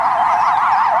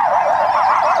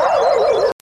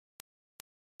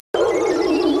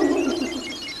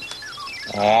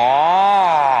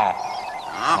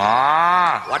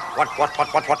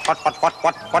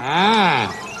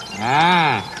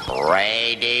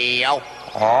Radio.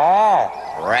 Oh,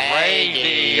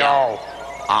 Radio.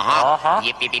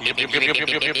 Yip, yip, yip, yip, yip, yip,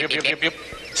 yip, yip, yip, yip, yip.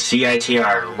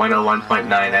 CITR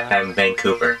 101.9 FM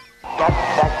Vancouver.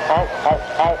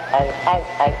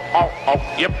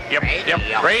 Yep, yep, yep.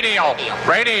 Radio.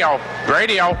 Radio.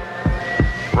 Radio.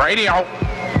 Radio.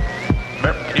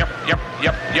 Yep, yep, yep,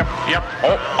 yep, yep, yep.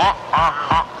 Oh,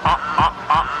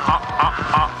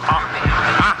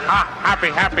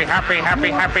 happy, happy, happy,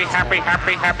 happy, happy, happy,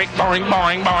 happy, happy. Boing,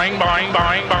 boing, boing, boing,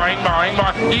 boing, boing, boing,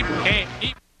 boing. Eep,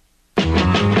 eep.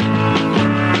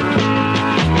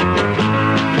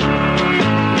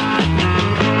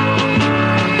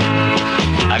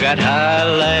 I got high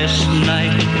last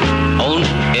night on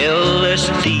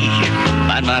LSD.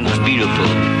 My mind was beautiful,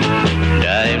 and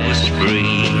I was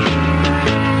free.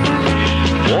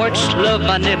 Warts love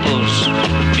my nipples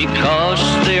because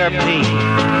they are pink.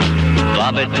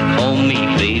 Vomit on me,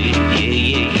 baby, yeah,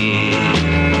 yeah,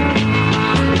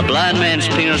 yeah. A blind man's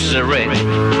penis is a wreck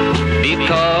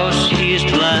because he is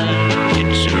blind.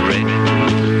 It's a wreck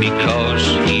because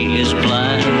he is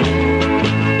blind.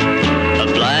 A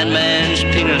blind man's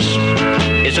penis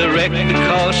is a wreck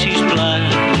because he's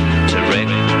blind. It's a wreck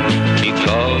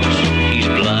because he's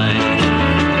blind.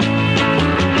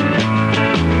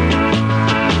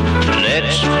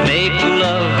 Let's make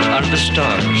love under the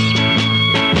stars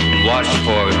and watch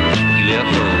for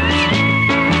UFOs.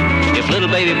 If little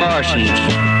baby Martians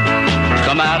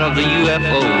come out of the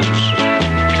UFOs,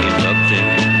 give up them,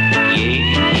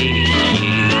 yeah, yeah,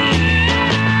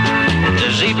 yeah. The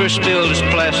zebra spilled his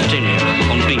plastic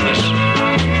on Venus,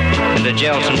 and the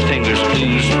gelatin fingers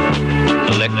ooze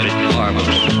electric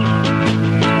marbles.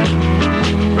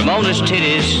 Ramona's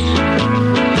titties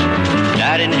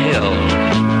died in hell,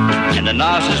 and the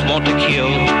Nazis want to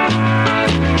kill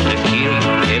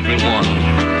everyone.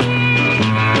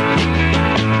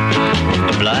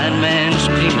 A blind man's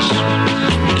penis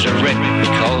is a wreck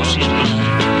because he's blind.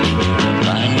 A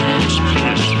blind man's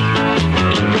penis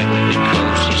is a wreck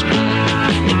because he's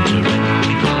blind. It's a wreck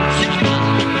because he's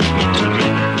blind. It's a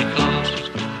wreck because he's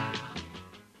blind.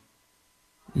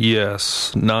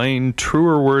 Yes, 9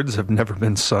 truer words have never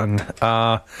been sung.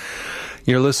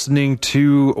 You're listening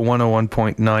to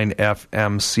 101.9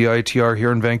 FM CITR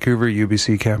here in Vancouver,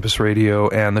 UBC Campus Radio,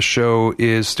 and the show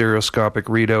is Stereoscopic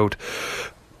Readout,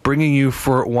 bringing you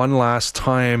for one last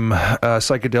time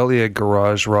psychedelia,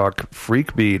 garage rock,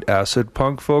 freak beat, acid,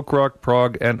 punk, folk rock,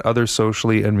 prog, and other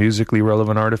socially and musically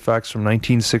relevant artifacts from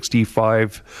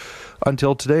 1965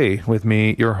 until today with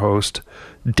me, your host,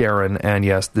 Darren. And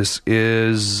yes, this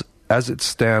is, as it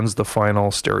stands, the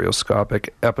final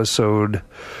stereoscopic readout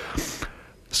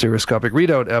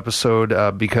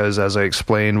episode, because as I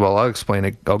explained, well, I'll explain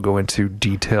it, I'll go into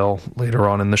detail later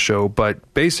on in the show,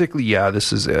 but basically, yeah,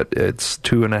 this is it. It's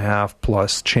 2.5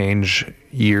 plus change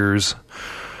years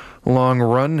long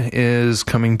run is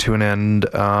coming to an end.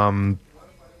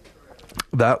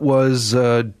 That was,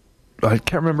 I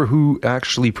can't remember who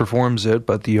actually performs it,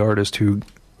 but the artist who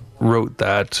wrote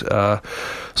that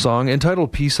song,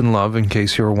 entitled Peace and Love, in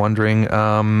case you were wondering,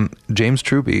 James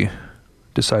Truby,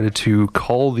 decided to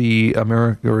call the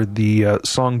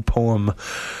song poem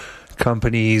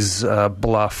company's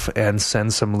bluff and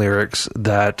send some lyrics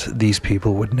that these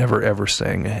people would never ever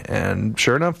sing, and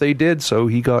sure enough they did. So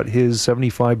he got his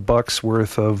 $75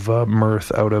 worth of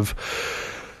mirth out of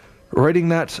writing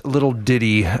that little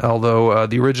ditty, although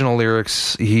the original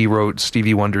lyrics he wrote,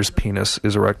 Stevie Wonder's penis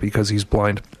is a wreck because he's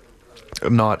blind,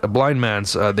 not a blind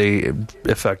man's. They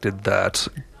affected that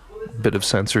bit of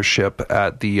censorship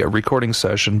at the recording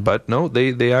session, but no,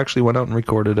 they actually went out and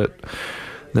recorded it.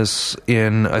 This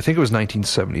in, I think it was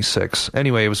 1976.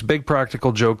 Anyway, it was a big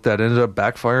practical joke that ended up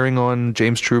backfiring on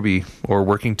James Truby, or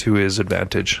working to his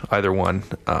advantage, either one.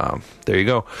 There you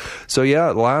go. So yeah,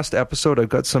 last episode I've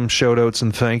got some shout outs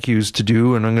and thank yous to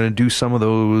do, and I'm going to do some of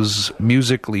those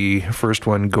musically. First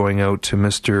one going out to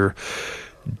Mr.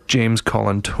 James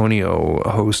Colantonio,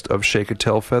 host of Shake a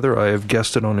Tail Feather. I have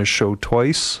guested on his show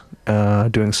twice,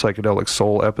 doing psychedelic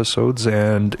soul episodes,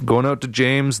 and going out to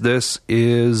James, this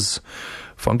is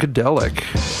Funkadelic.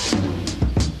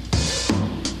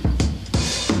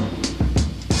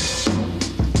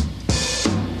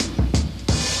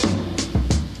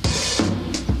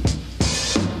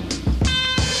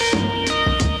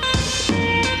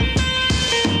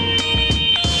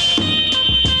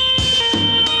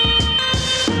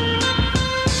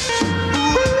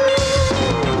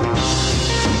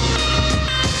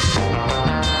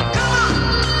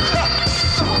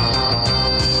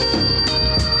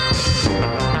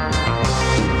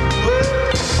 Woo!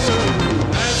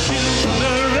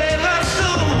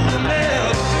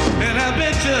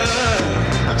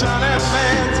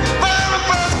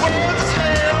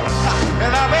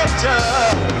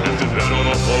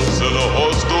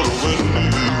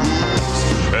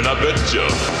 betcha.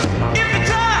 If you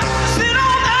try to sit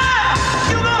on that,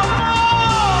 you're gonna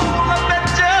fall, I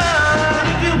betcha.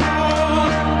 If you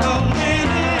want a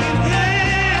winning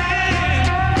hand,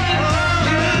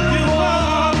 if you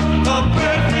want a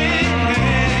perfect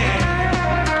hand,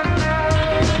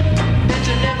 bet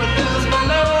you never lose my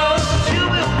love, you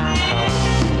will win,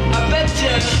 I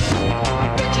betcha.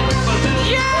 Bet you never lose my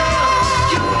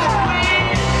love, you will win,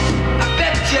 I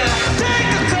betcha. Take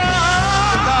the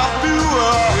time,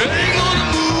 ain't gonna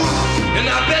move, and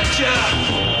I betcha.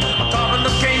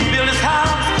 Carpenter can't build his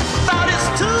house without his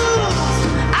tools,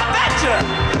 I betcha.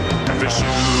 If his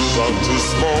shoes are too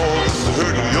small to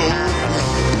hurt you,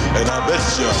 and I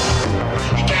betcha.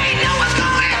 You can't know what's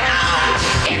going on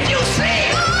if you see.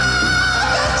 I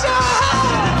betcha.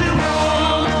 If you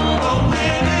want a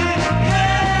winning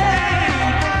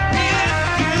hand, if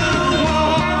you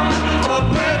want a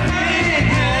perfect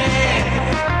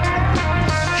hand,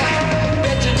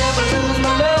 bet you never lose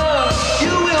my love,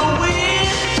 you will win,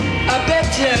 I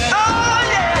betcha. Oh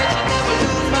yeah. Bet you never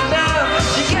lose my love,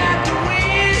 you got to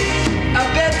win, I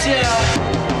betcha.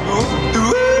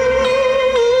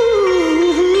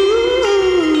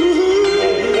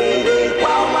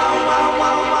 Wow, wow, wow,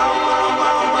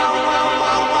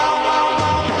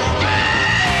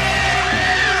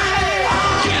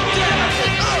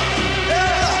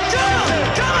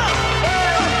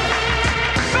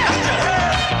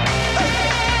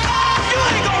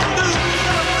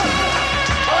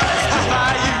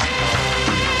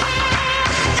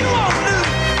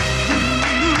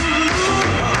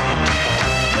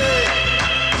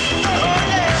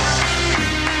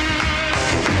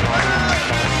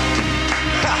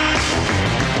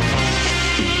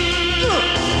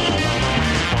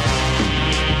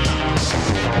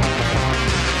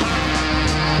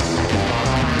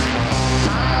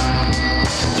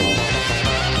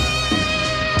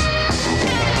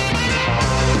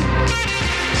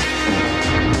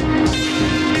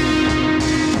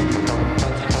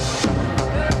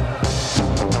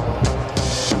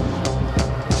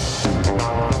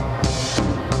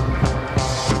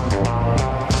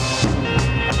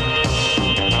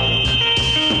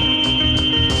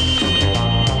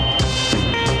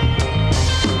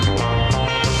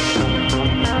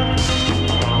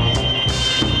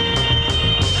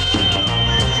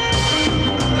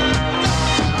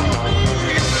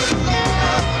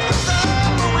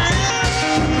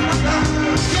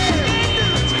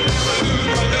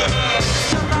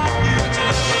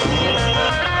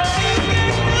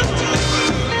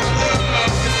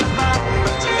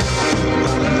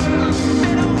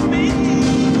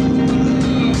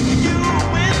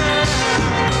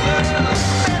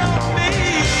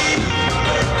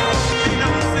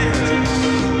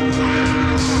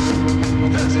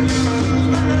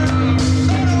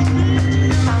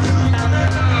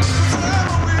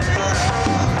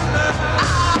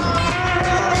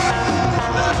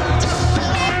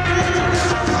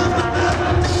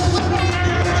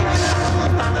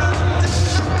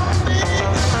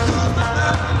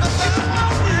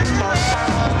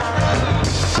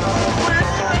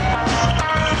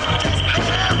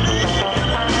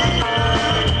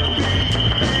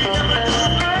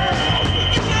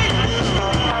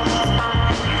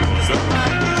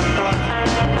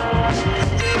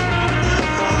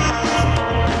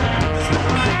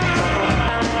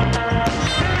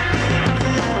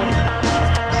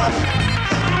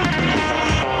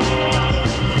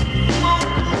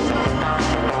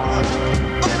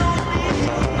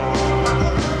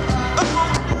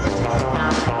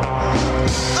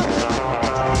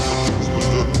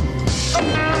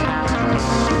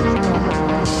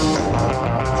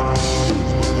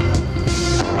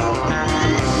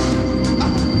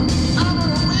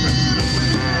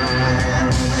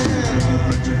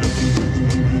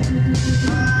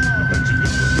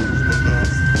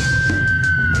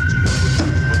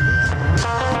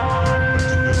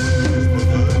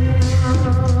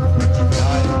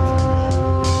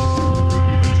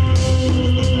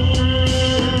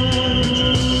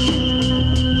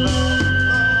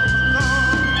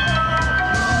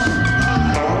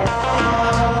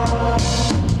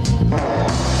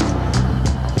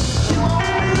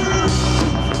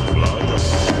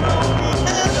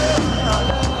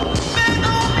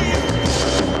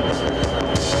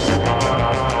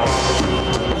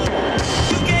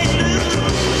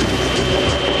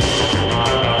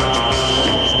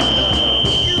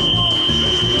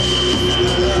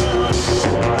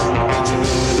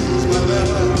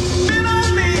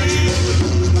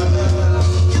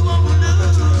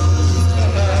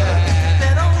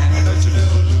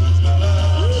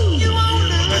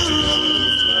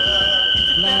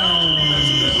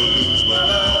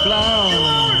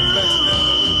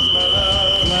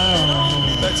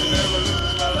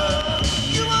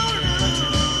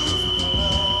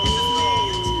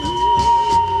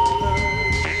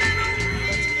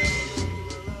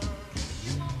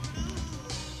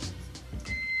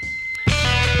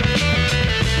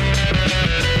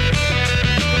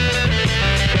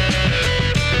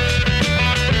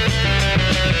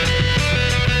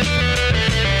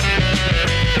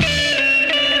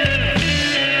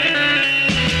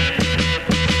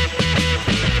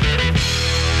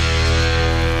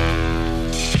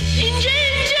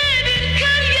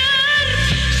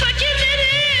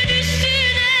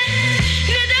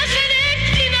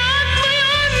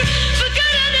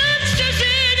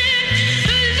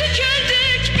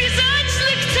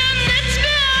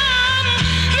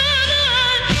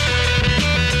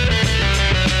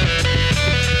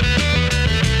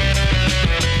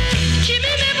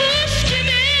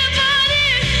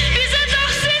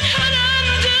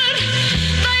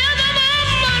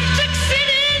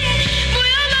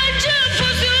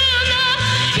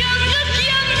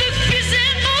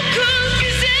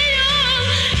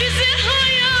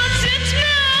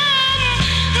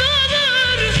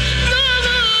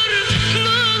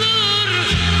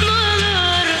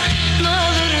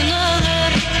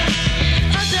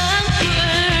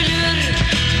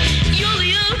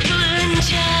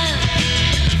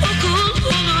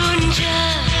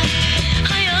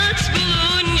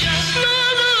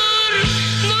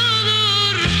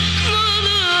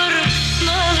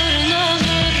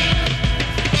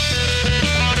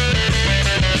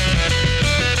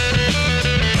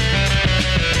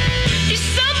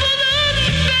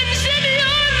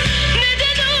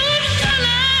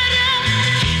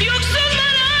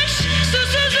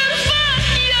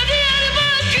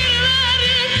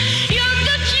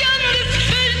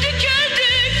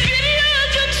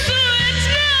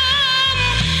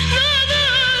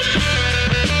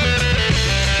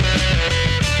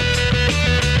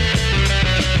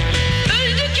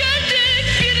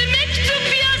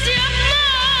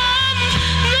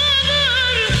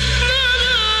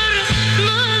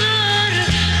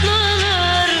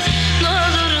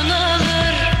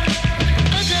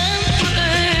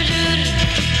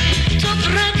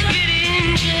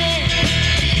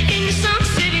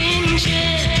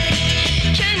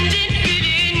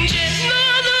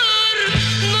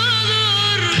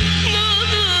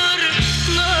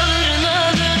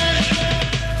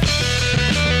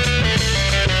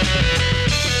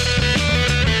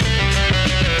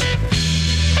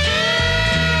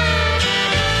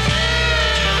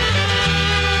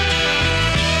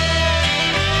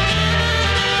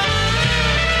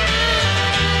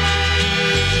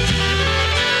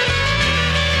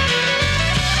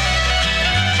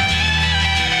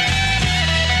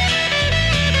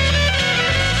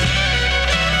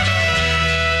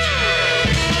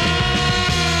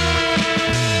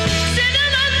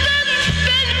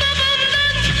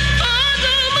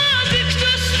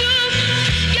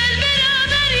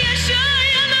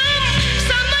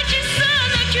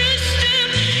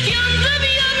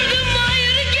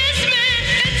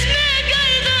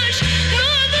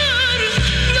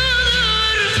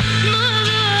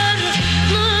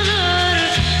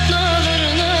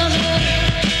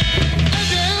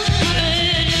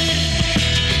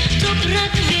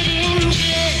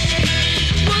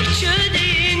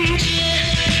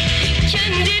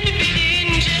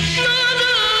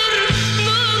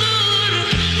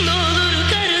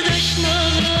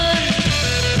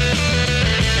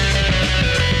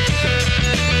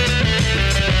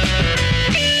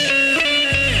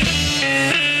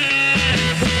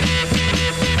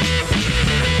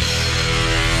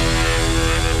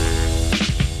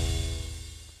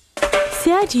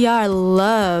 CITR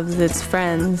loves its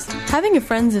friends. Having a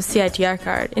Friends of CITR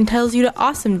card entitles you to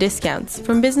awesome discounts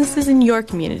from businesses in your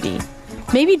community.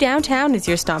 Maybe downtown is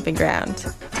your stomping ground.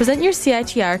 Present your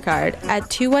CITR card at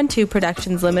 212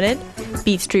 Productions Limited,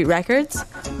 Beat Street Records,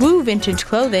 Woo Vintage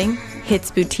Clothing, Hits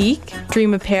Boutique,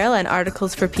 Dream Apparel and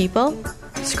Articles for People,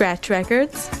 Scratch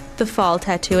Records, The Fall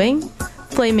Tattooing,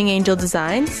 Flaming Angel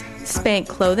Designs, Spank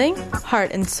Clothing,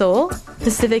 Heart and Soul,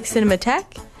 Pacific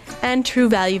Cinematheque, and True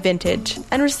Value Vintage,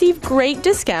 and receive great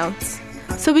discounts.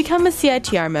 So become a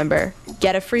CITR member,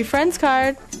 get a free Friends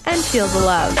card, and feel the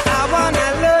love. I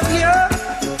wanna love you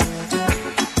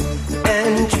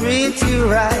and treat you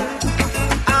right.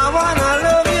 I wanna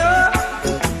love you.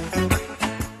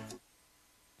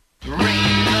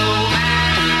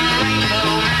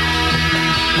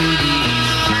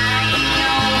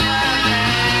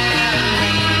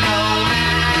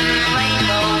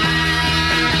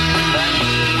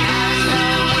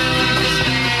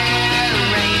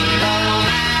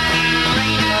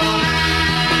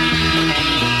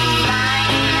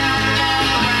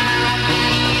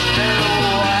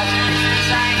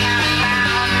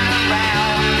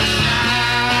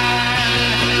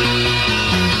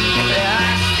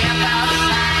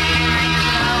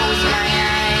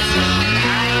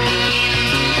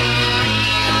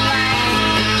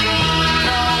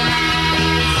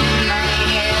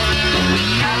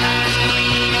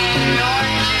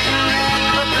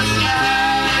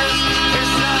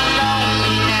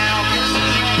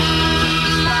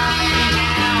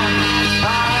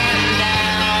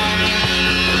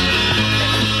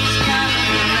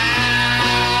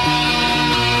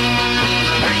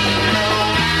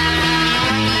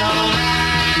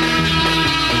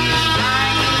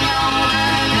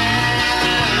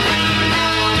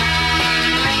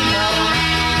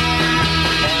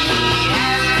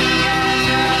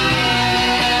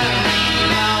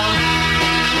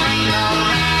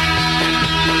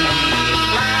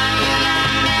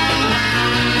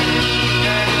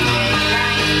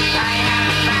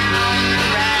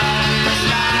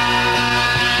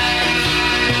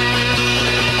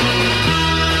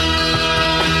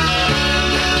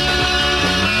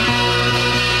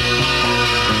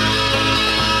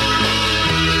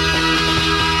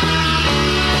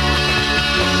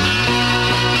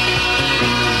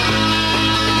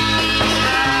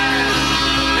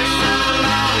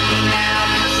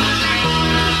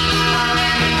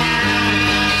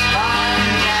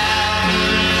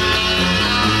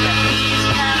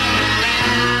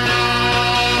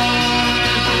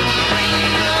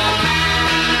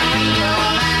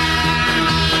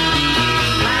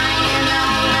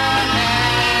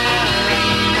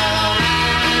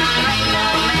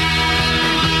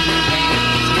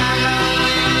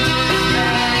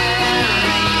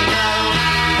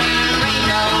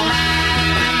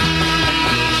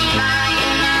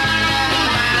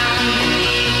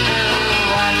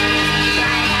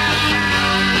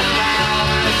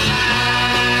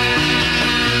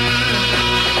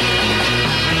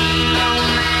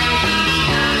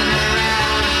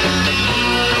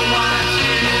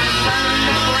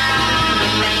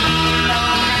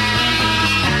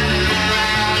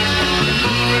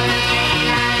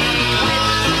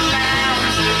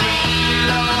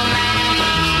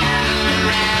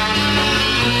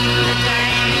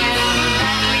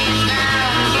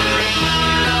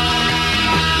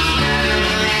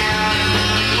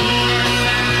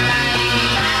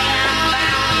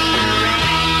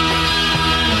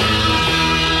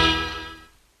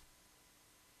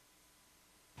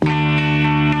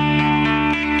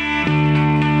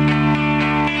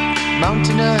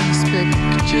 mountainous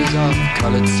pictures of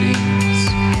colored scenes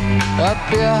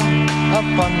appear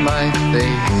upon my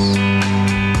face,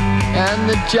 and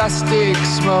the jastic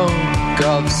smoke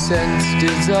of scents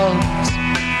dissolves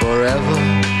forever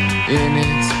in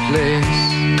its place.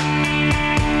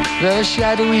 The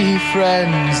shadowy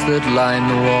friends that line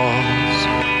the walls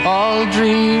all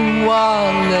dream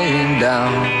while laying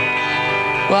down,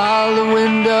 while the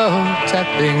window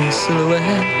tapping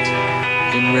silhouette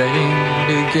in rain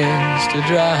begins to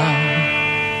drown.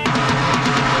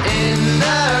 In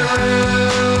the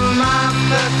room of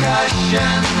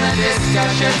percussion, the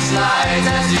discussion slides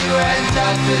as you enter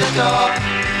through the door,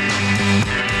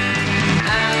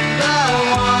 and the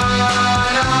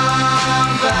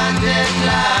one-armed bandit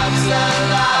laughs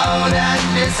aloud and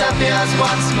disappears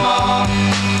once more.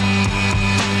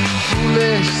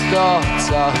 Foolish thoughts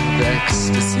of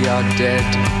ecstasy are dead,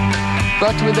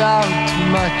 but without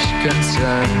much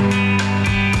concern.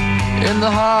 In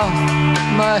the heart,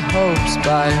 my hopes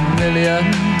by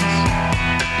millions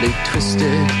lay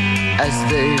twisted as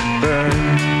they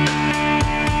burn.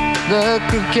 The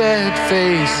crooked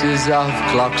faces of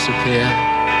clocks appear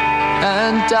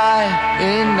and die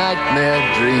in nightmare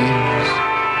dreams,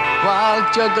 while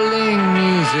juggling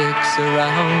music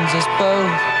surrounds us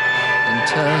both and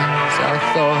turns our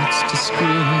thoughts to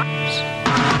screams.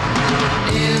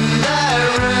 In the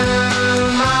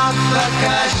room of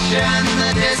percussion,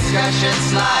 the discussion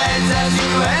slides as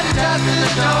you enter through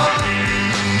the door,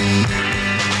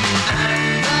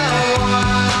 and the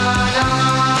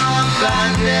one-armed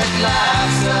bandit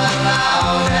laughs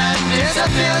aloud and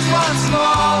disappears once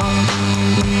more.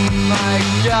 My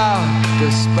God, the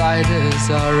spiders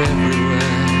are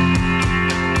everywhere,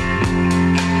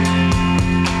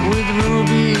 with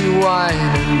ruby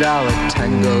wine and our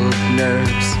tangled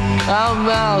nerves, our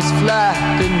mouths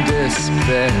flap in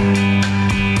despair,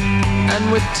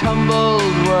 and with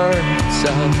tumbled words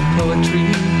of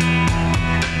poetry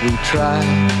we try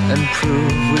and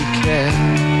prove we care.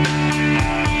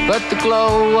 But the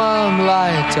glowworm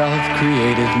light of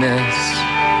creativeness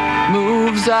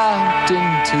moves out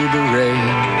into the rain,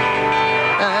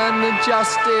 and the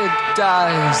justice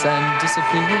dies and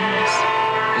disappears.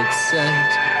 Its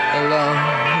scent alone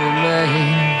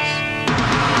remains.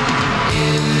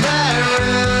 In the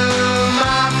room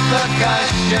of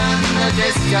percussion, the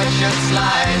discussion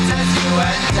slides as you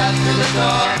enter through the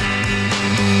door,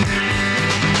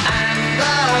 and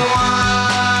the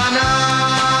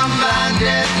one-armed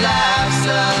bandit laughs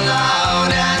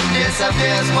aloud and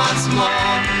disappears once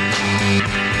more.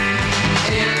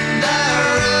 In the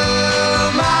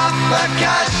room of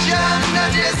percussion, the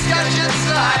discussion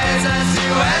slides as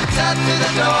you enter through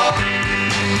the door,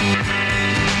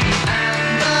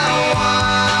 and the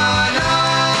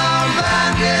one-armed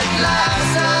bandit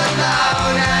laughs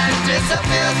aloud and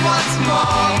disappears once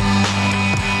more.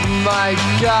 My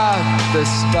God, the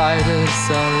spiders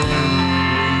are everywhere.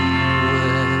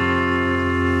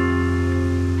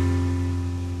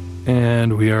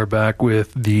 And we are back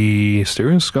with the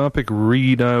stereoscopic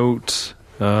readout.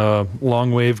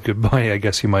 Long wave goodbye, I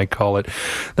guess you might call it.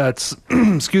 That's,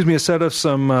 excuse me, a set of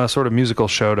some sort of musical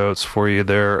shout-outs for you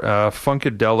there.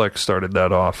 Funkadelic started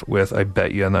that off with I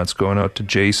Bet Ya, and that's going out to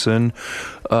Jason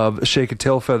of Shake a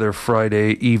Tail Feather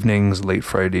Friday evenings, late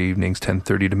Friday evenings,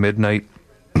 10:30 to midnight.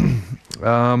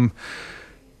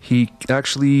 He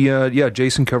actually,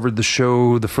 Jason covered the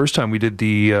show the first time we did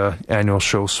the annual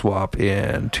show swap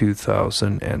in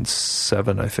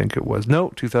 2007, I think it was. No,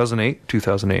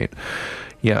 2008.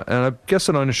 Yeah, and I've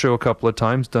guested on his show a couple of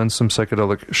times, done some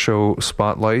psychedelic show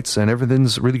spotlights, and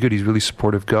everything's really good. He's a really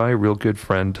supportive guy, a real good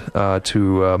friend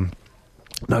to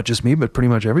not just me, but pretty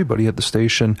much everybody at the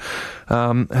station.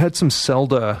 Had some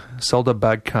Zelda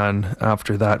Bagkan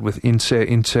after that with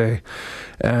Inte,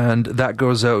 and that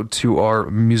goes out to our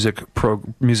music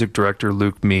director,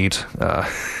 Luke Mead.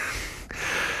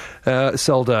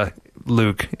 Zelda,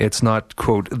 Luke, it's not,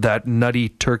 quote, that nutty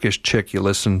Turkish chick you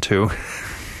listen to.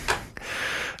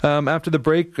 After the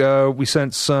break, we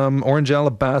sent some Orange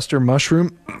Alabaster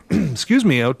Mushroom, excuse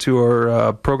me, out to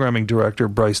our programming director,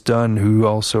 Bryce Dunn, who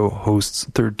also hosts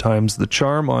Third Time's The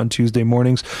Charm on Tuesday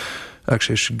mornings.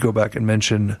 Actually, I should go back and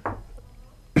mention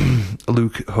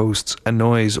Luke hosts A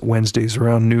Noise Wednesdays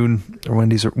around noon, or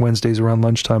Wednesdays around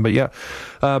lunchtime. But yeah,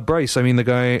 Bryce, I mean, the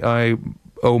guy I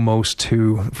owe most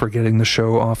to for getting the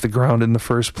show off the ground in the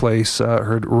first place.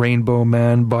 Heard Rainbow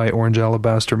Man by Orange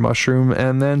Alabaster Mushroom,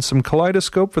 and then some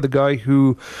Kaleidoscope for the guy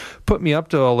who put me up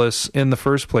to all this in the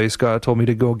first place. God told me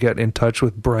to go get in touch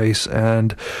with Bryce,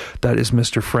 and that is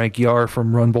Mr. Frank Yar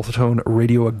from Runbletone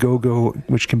Radio A Go-Go,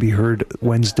 which can be heard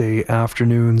Wednesday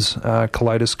afternoons.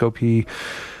 Kaleidoscope, he...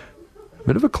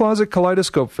 bit of a closet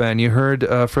Kaleidoscope fan. You heard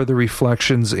Further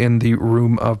Reflections in the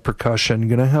Room of Percussion.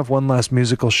 Going to have one last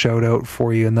musical shout out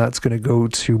for you, and that's going to go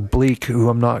to Bleak, who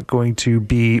I'm not going to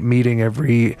be meeting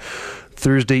every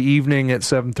Thursday evening at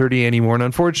 7:30 anymore. And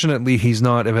unfortunately, he's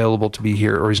not available to be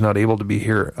here, or he's not able to be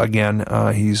here again.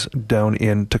 He's down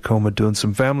in Tacoma doing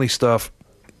some family stuff.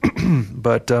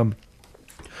 But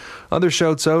other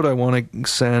shouts out I want to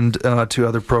send to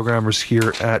other programmers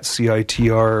here at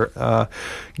CITR.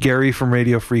 Gary from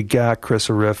Radio Free GAC, Chris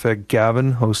Horrific,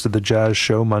 Gavin hosted the Jazz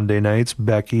Show Monday nights,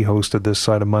 Becky hosted This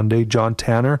Side of Monday, John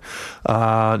Tanner,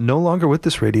 no longer with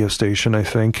this radio station, I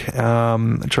think,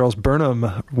 Charles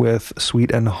Burnham with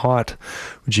Sweet and Hot,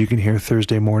 which you can hear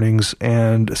Thursday mornings,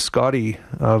 and Scotty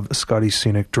of Scotty's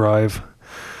Scenic Drive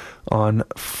on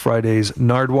Fridays.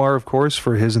 Nardwar, of course,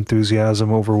 for his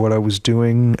enthusiasm over what I was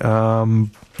doing. A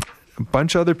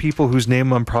bunch of other people whose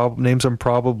names I'm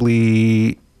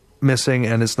probably missing,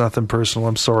 and it's nothing personal,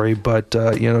 I'm sorry, but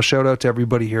shout out to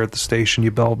everybody here at the station.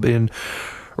 You've all been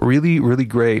really, really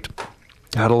great.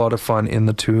 Had a lot of fun in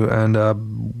the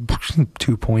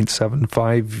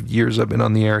 2.75 years I've been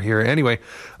on the air here. Anyway,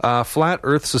 Flat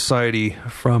Earth Society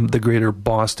from the greater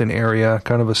Boston area,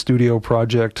 kind of a studio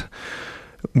project,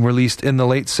 released in the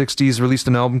late 60s, released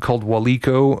an album called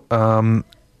Waliko.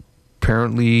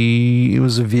 Apparently, it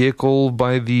was a vehicle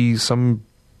by some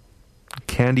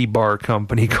candy bar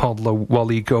company called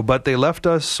Waliko, but they left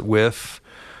us with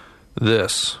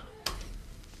this.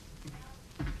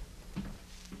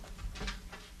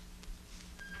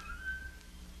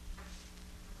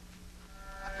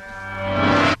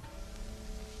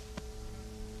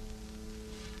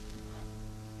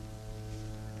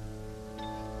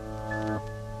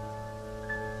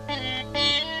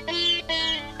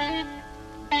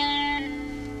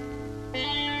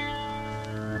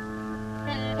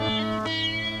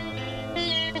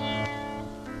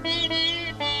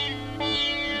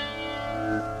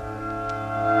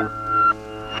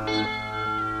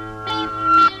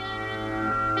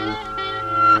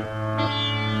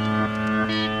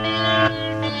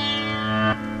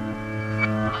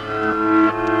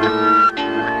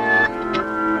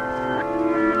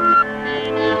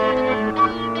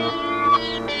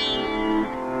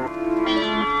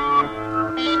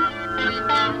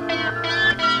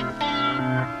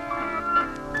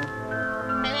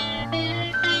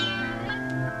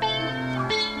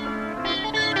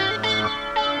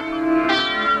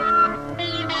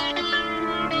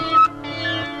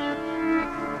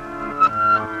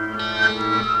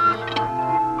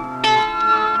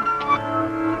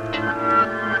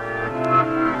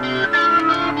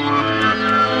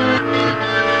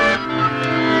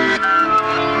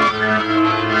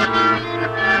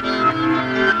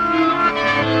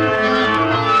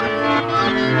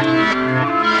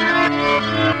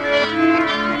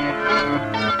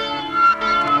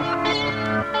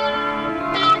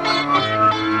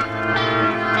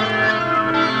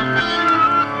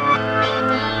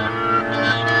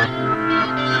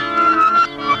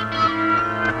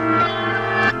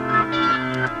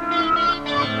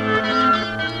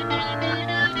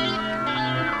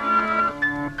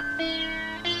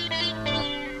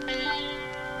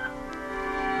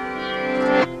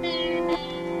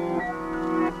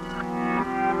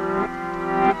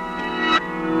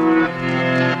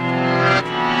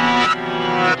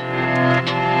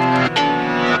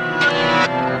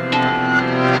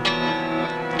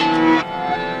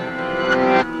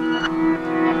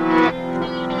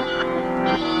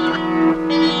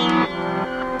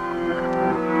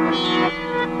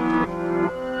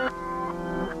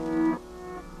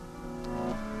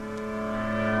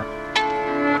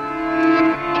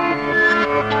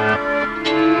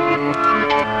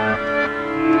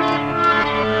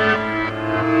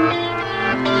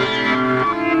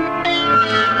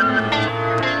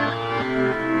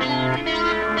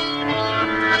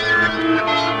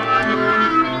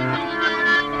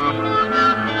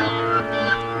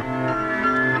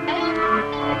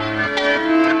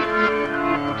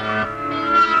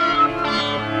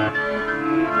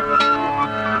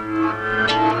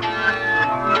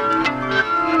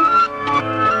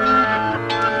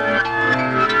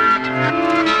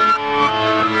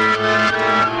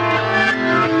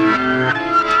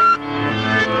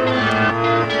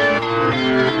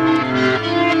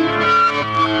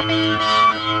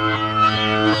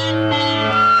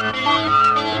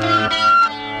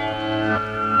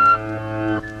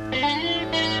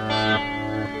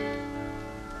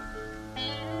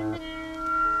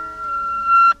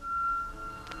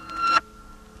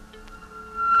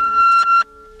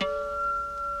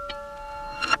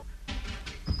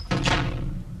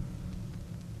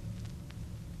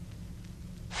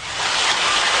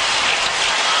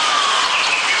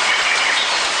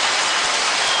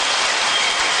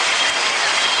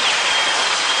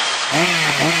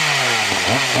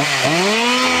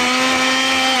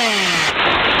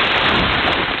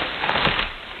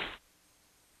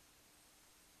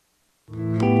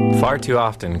 Far too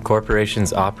often,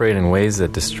 corporations operate in ways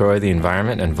that destroy the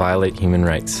environment and violate human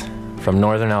rights. From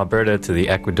northern Alberta to the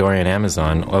Ecuadorian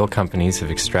Amazon, oil companies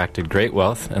have extracted great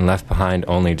wealth and left behind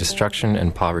only destruction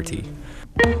and poverty.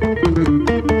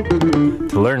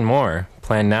 To learn more,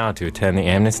 plan now to attend the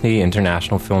Amnesty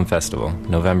International Film Festival,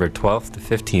 November 12th to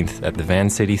 15th at the Van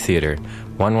City Theatre,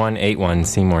 1181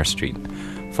 Seymour Street.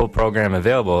 Full program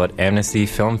available at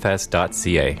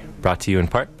amnestyfilmfest.ca. Brought to you in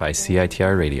part by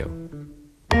CITR Radio.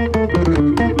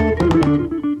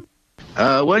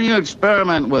 When you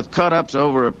experiment with cut-ups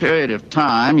over a period of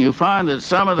time, you find that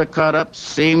some of the cut-ups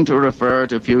seem to refer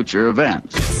to future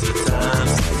events.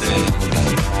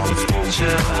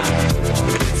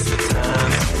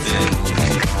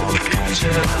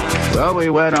 Well, we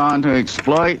went on to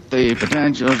exploit the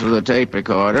potentials of the tape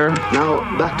recorder. Now,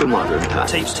 back to modern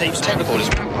times. Tape recorders.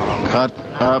 Cut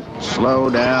up, slow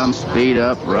down, speed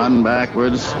up, run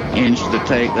backwards, inch the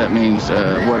tape. That means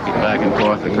work it back and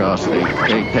forth across the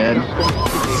tape head.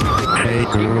 Hey,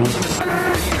 girl.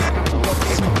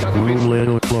 Move a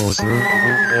little closer.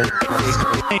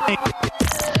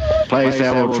 Play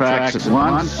several tracks at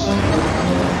once.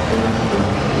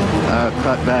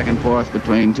 Cut back and forth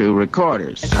between two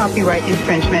recorders. Copyright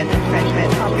infringement,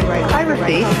 copyright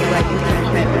piracy, copyright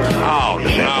infringement. Oh,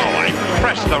 no, I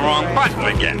pressed the wrong button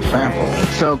again.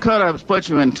 So cut-ups put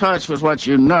you in touch with what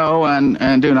you know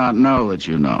and do not know that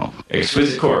you know.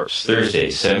 Exquisite Corpse, Thursday,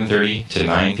 7:30 to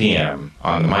 9 p.m.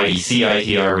 on the mighty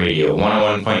CITR Radio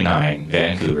 101.9,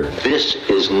 Vancouver. This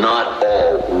is not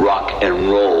all rock and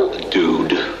roll,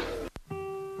 dude.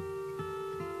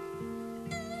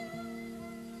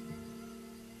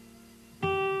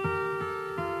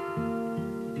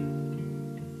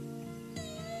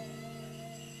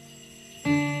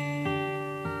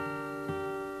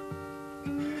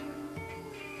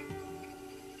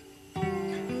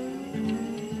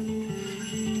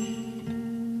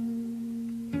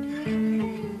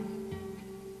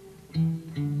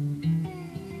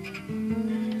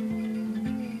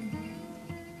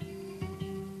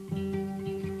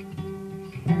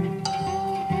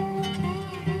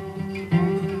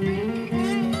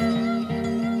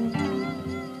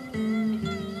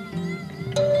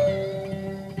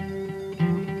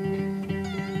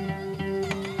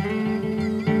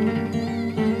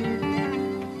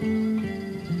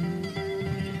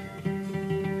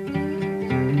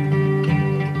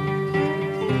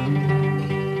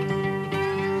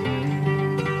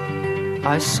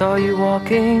 I saw you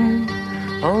walking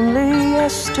only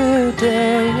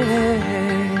yesterday.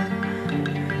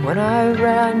 When I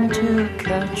ran to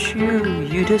catch you,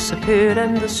 you disappeared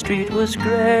and the street was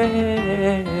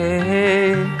gray.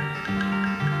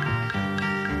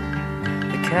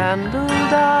 The candle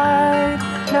died,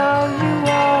 now you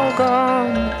are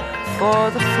gone. For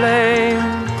the flame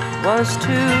was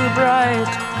too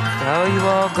bright, now you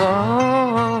are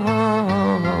gone.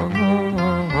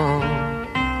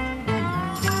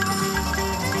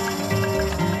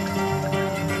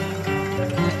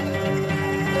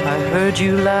 I heard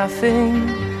you laughing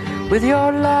with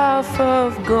your laugh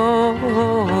of gold.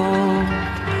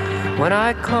 When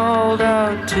I called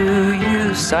out to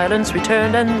you, silence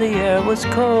returned and the air was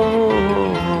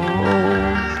cold.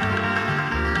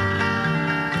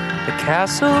 The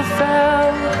castle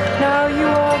fell, now you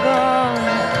are gone,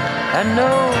 and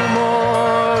no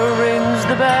more rings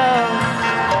the bell.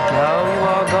 Now you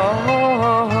are gone.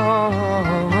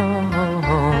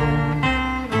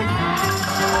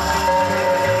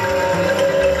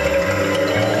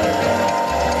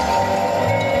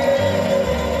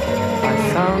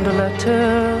 Found a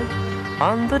letter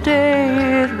on the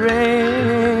day it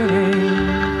rained.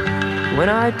 When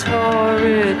I tore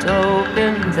it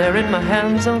open, there in my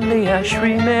hands only ash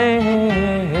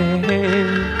remained.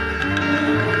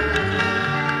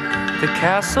 The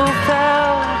castle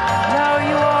fell, now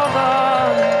you are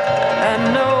gone,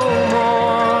 and no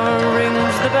more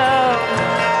rings the bell.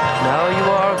 Now you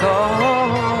are gone.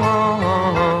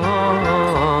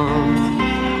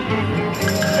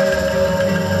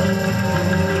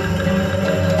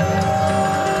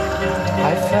 I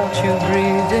felt you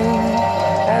breathing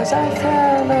as I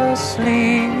fell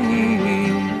asleep.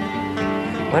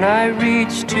 When I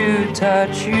reached to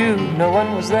touch you, no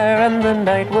one was there and the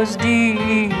night was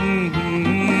deep.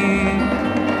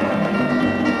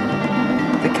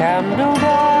 The candle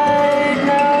died,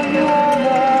 now you are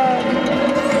gone.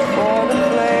 For the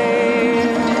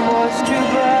flame was too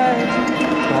bright,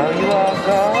 now you are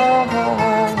gone.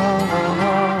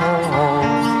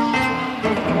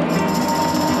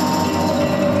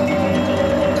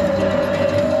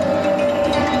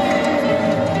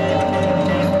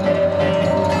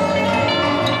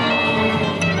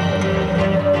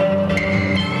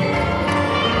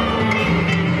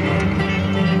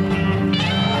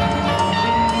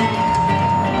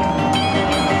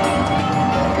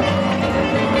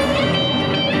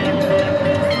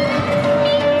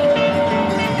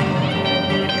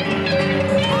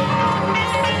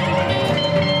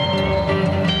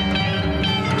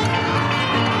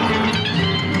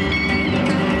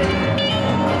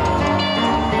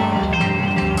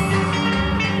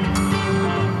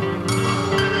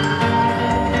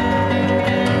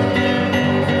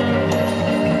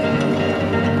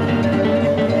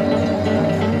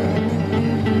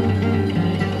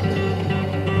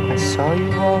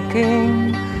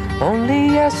 Only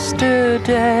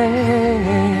yesterday,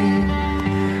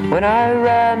 When I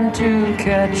ran to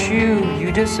catch you,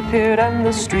 you disappeared and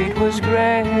the street was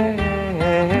gray.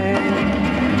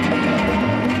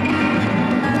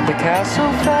 The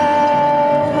castle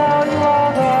fell, now you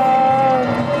are gone.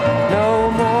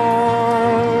 No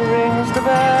more rings the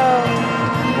bell,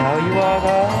 now you are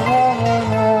gone.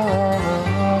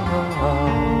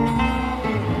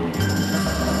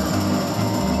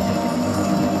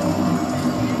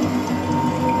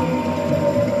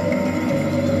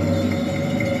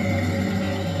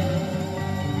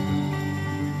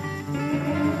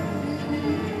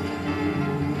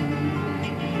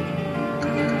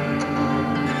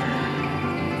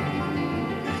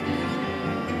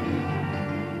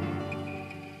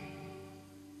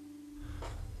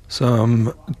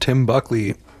 Some Tim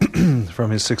Buckley from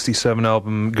his 67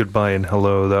 album Goodbye and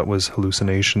Hello. That was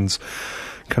Hallucinations.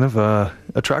 Kind of a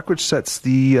track which sets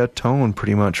the tone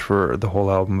pretty much for the whole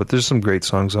album, but there's some great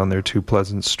songs on there too.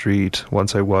 Pleasant Street,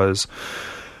 Once I Was,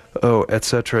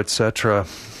 etc., etc.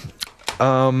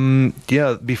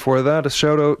 Yeah, before that, a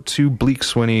shout out to Bleak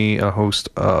Swinney, a host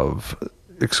of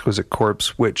Exquisite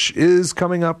Corpse, which is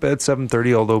coming up at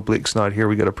 7:30. Although Bleak's not here,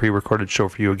 we got a pre-recorded show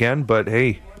for you again. But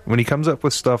hey, when he comes up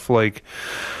with stuff like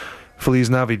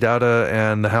Feliz Navidad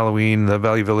and the Halloween, the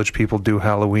Valley Village people do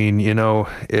Halloween, you know,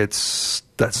 that's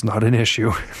not an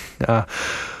issue.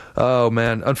 Oh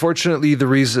man, unfortunately the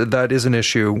reason that is an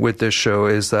issue with this show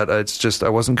is that it's just I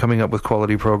wasn't coming up with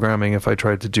quality programming if I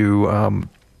tried to do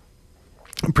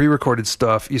pre-recorded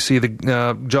stuff. You see, the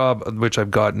job which I've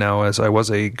got now, as I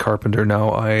was a carpenter, now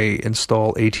I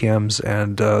install ATMs,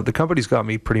 and the company's got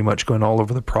me pretty much going all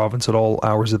over the province at all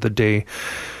hours of the day,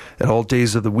 at all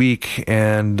days of the week,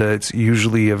 and it's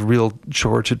usually a real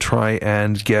chore to try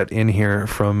and get in here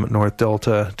from North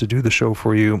Delta to do the show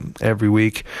for you every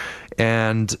week.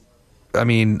 And I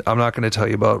mean, I'm not going to tell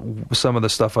you about some of the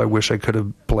stuff I wish I could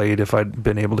have played if I'd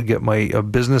been able to get my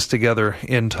business together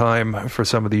in time for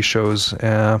some of these shows.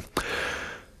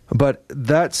 But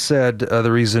that said,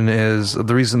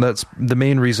 the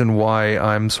main reason why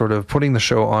I'm sort of putting the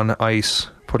show on ice,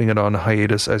 putting it on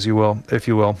hiatus, if you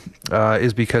will,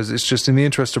 is because it's just in the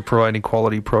interest of providing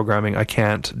quality programming. I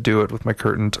can't do it with my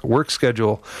current work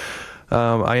schedule.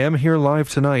 I am here live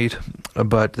tonight,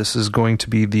 but this is going to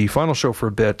be the final show for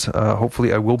a bit.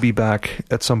 Hopefully I will be back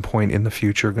at some point in the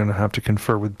future. Going to have to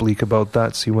confer with Bleak about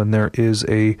that, see when there is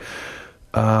a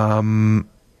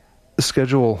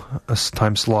schedule, a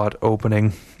time slot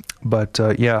opening. But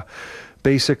yeah,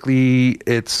 basically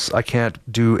I can't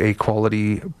do a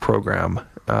quality program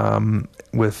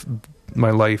with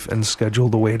my life and schedule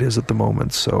the way it is at the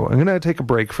moment. So I'm going to take a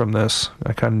break from this.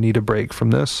 I kind of need a break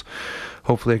from this.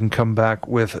 Hopefully I can come back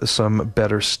with some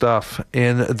better stuff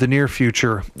in the near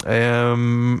future.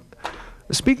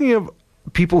 Speaking of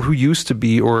people who used to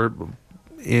be, or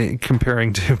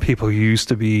comparing to people who used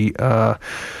to be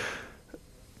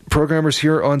programmers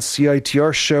here on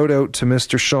CITR, shout out to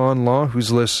Mr. Sean Law,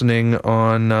 who's listening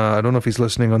on, I don't know if he's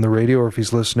listening on the radio or if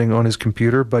he's listening on his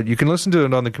computer, but you can listen to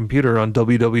it on the computer on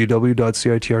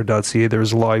www.citr.ca.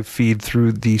 There's a live feed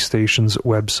through the station's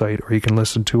website, or you can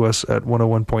listen to us at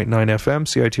 101.9 FM,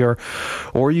 CITR,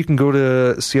 or you can go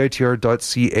to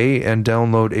citr.ca and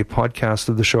download a podcast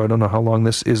of the show. I don't know how long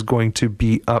this is going to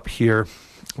be up here,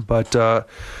 but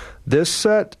this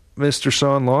set, Mr.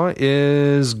 Son Law,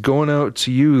 is going out to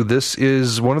you. This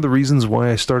is one of the reasons why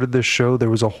I started this show. There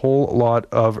was a whole lot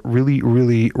of really,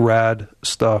 really rad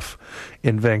stuff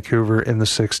in Vancouver in the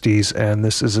 60s, and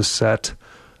this is a set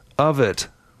of it.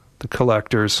 The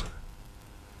Collectors.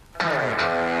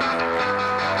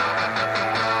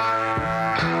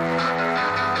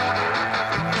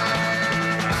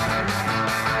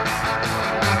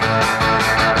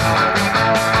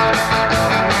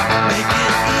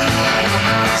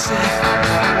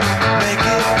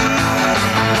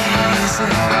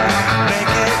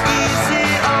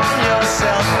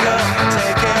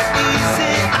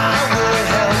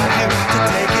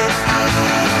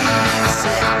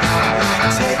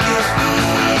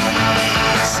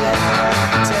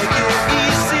 Take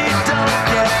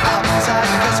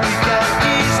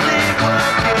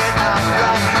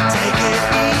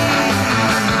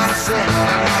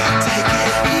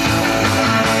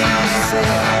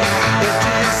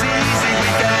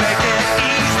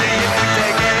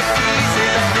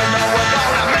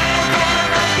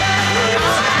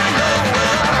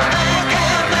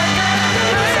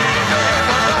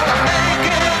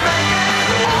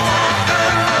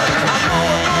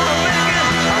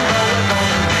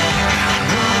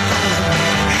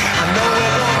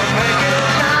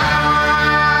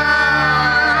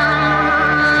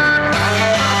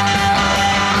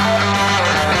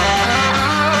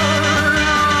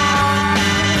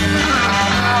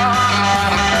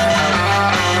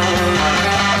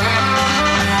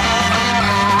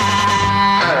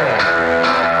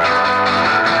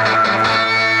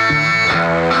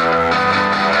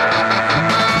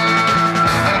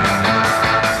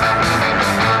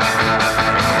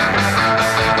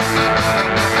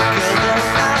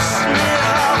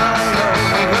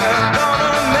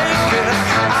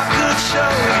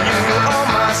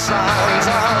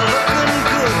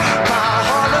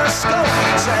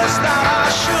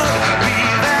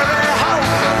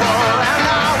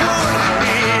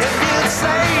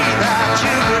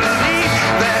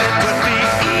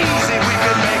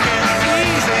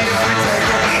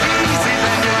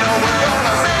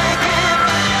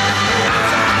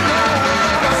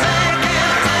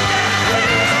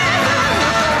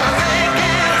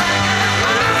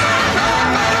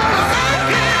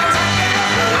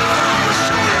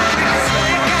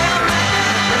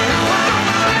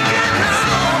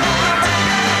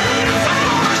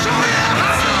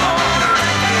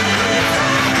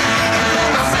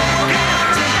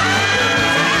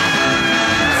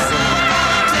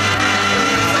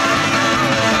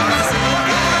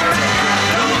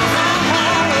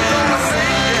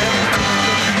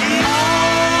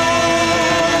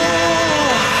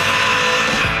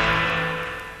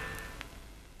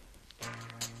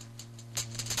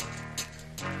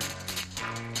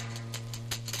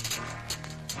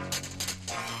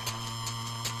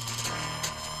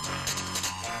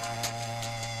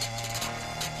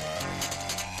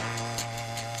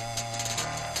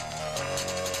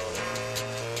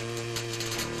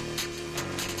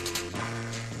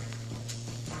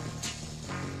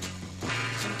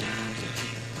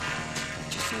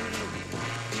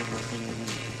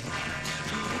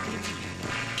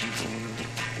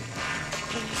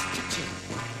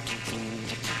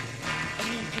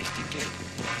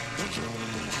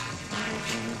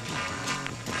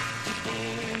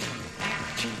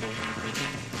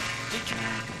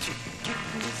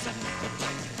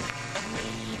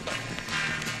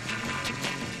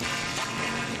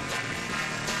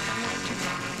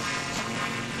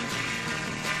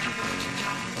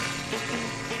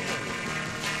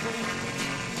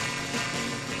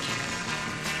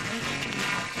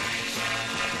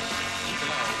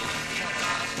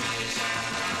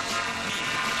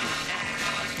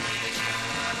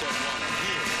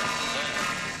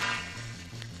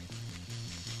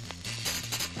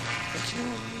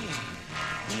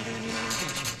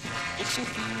It's so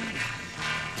fun.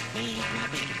 Me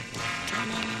rabbit,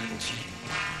 come on, she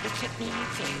looks at me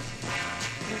and says,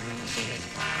 "Who says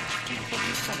I can't be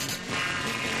funny?"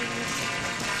 Who says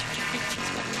she can't be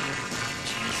funny?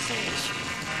 She says she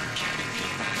can't be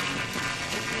funny.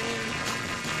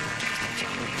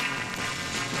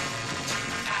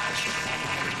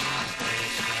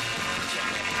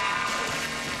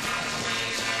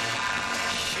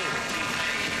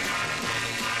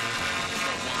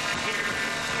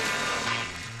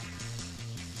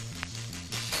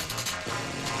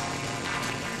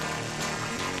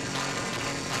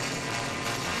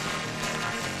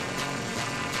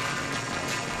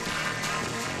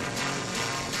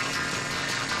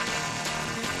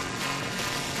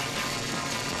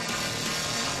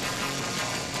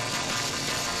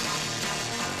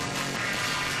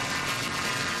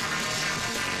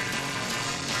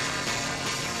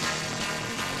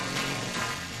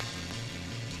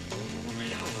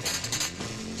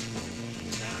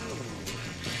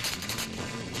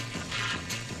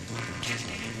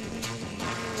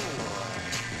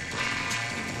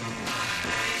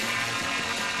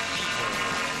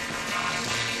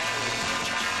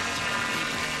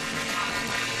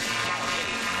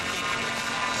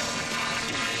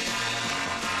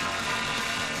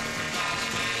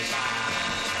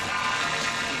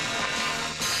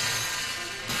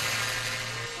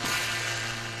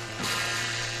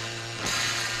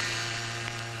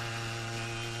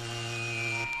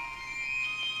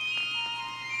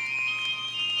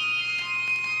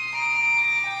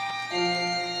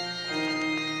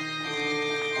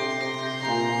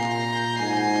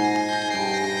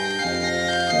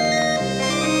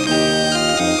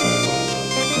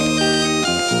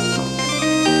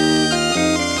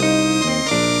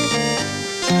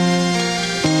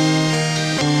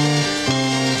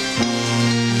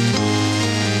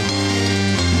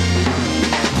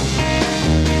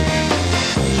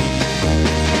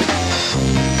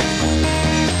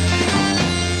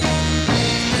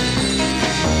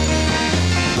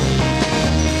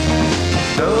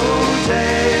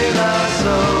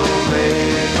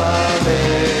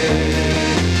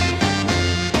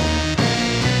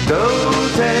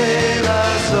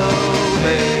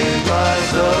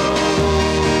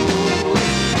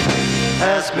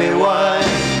 Ask me why,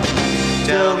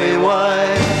 tell me why.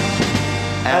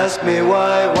 Ask me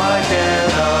why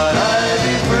cannot I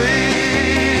be free?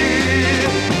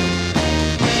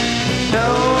 No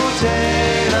te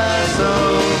la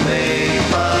soleil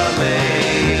pas me.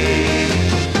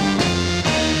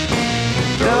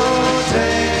 No te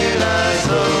la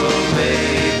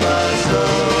soleil pas so.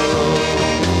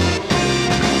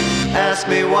 Ask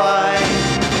me why,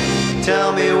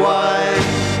 tell me why.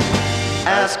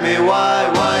 Ask me why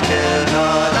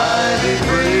cannot I be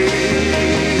free?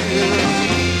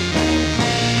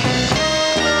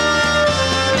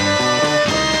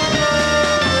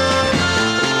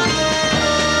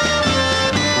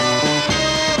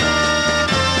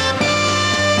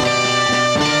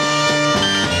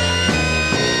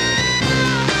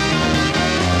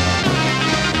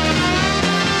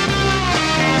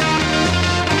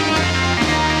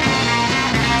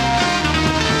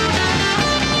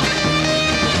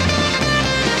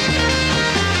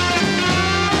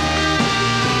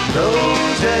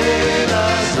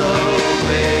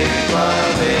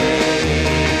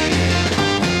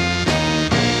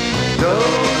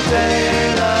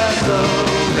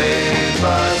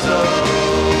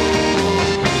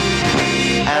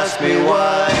 Ask me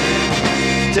why,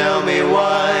 tell me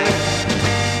why,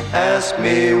 ask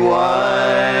me why.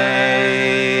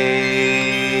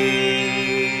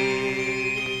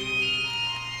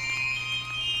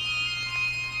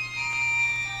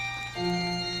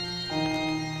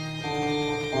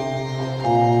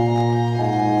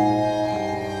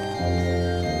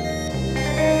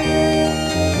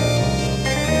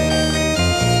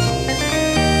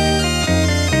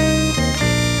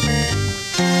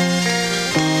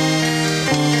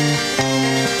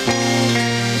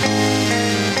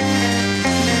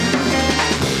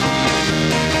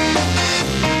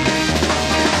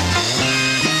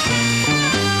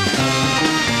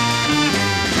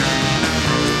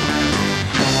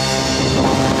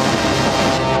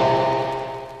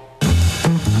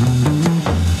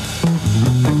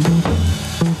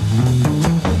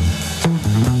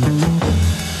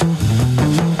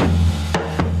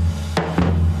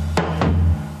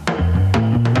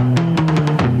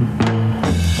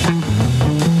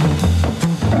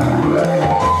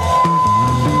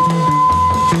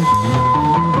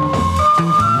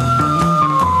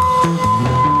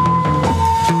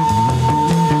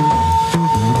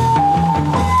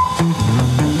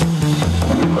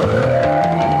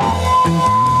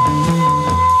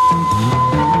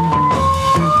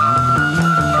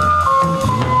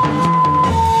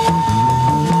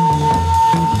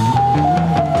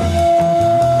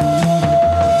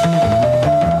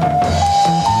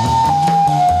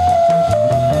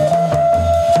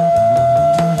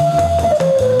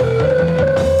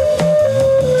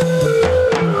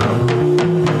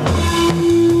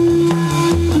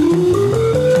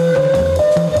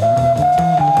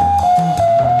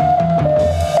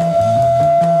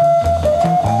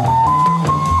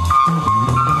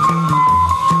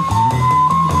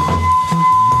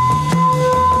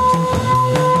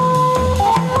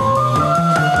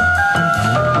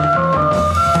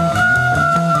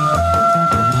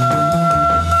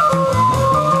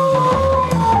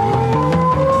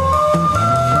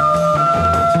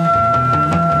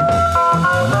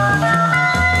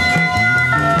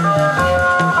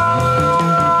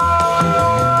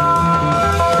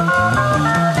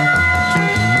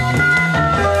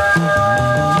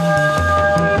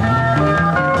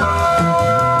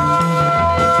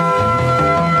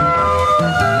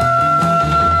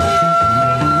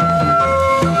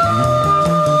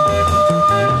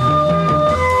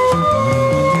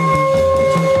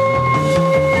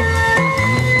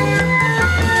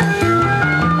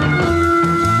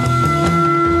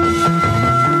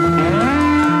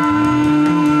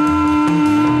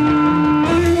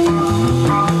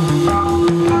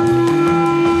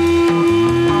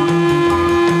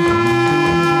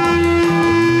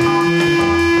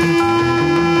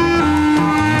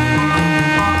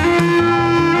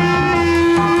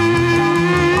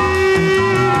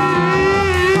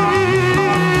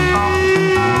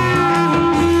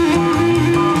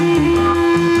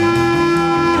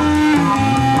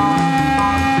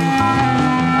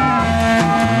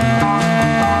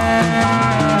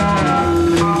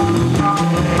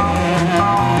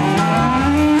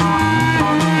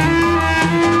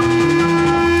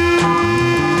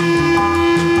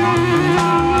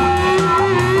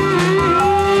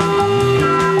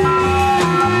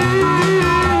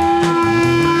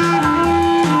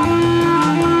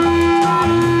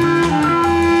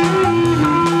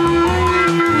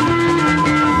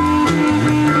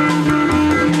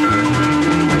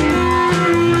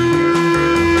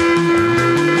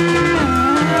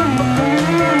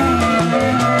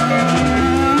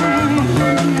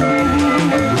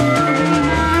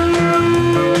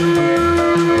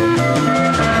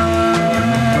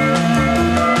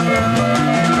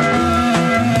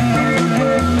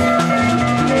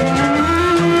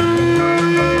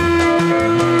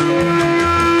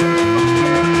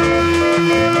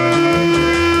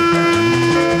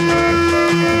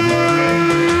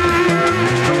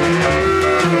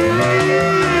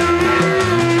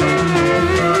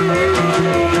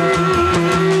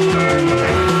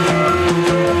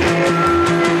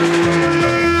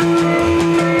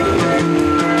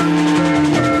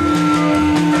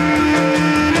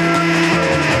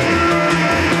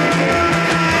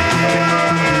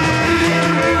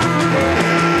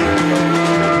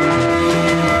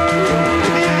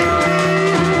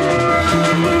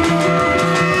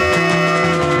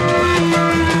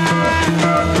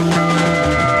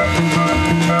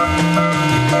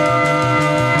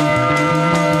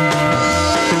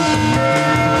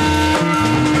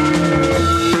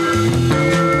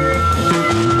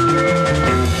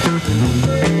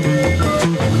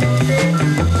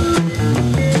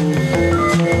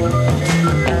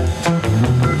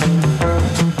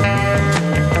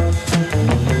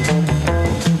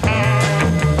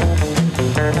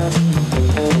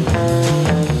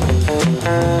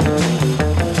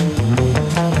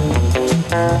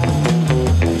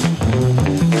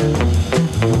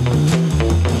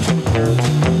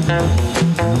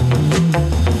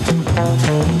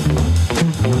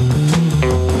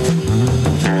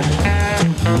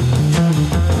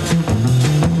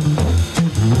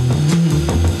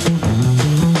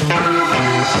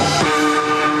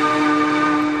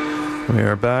 We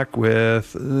are back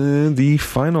with the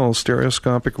final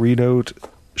stereoscopic readout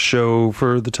show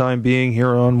for the time being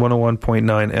here on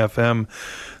 101.9 FM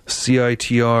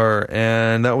CITR,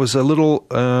 and that was a little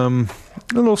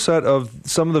set of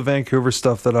some of the Vancouver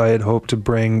stuff that I had hoped to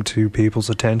bring to people's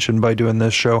attention by doing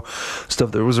this show.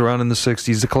 Stuff that was around in the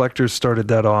 60s. The Collectors started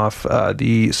that off.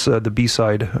 The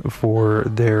B-side for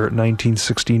their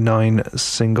 1969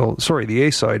 single, the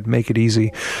A-side, Make It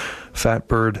Easy. Fat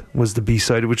Bird was the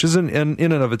B-side, which is in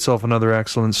and of itself another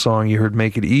excellent song. You heard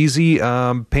Make It Easy,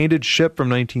 Painted Ship from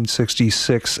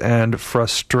 1966, and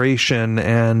Frustration.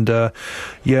 And I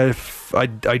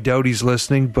doubt he's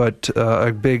listening, but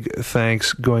a big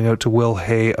thanks going out to Will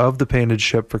Hay of the Painted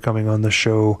Ship for coming on the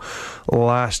show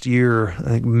last year. I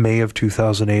think May of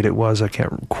 2008 it was. I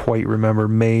can't quite remember,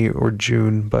 May or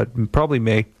June, but probably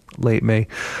May, late May.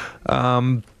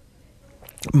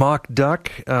 Mock Duck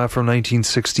from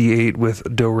 1968 with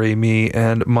Do Re Mi,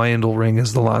 and My Indle Ring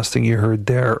is the last thing you heard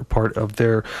there, part of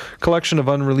their collection of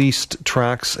unreleased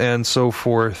tracks and so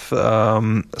forth,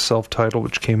 self-titled,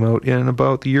 which came out in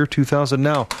about the year 2000.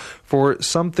 Now, for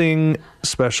something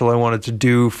special I wanted to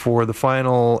do for the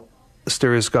final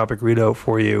stereoscopic readout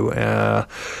for you,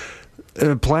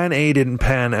 Plan A didn't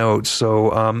pan out,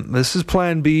 so this is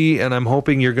Plan B, and I'm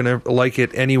hoping you're going to like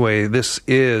it anyway. This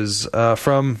is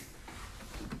from...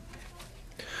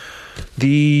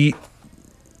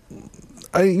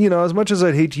 as much as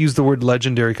I'd hate to use the word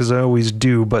legendary, because I always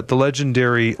do, but the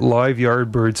legendary Live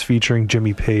Yardbirds featuring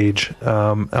Jimmy Page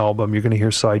album, you're going to hear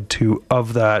side 2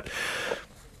 of that.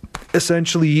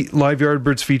 Essentially, Live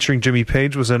Yardbirds featuring Jimmy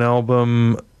Page was an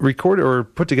album recorded or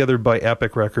put together by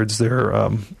Epic Records,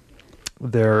 their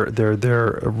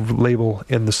label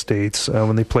in the States,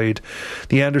 when they played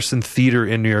the Anderson Theater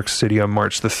in New York City on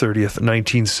March the 30th,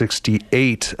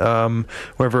 1968.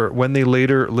 However, when they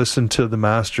later listened to the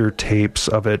master tapes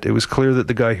of it, it was clear that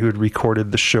the guy who had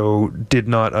recorded the show did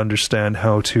not understand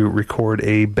how to record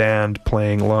a band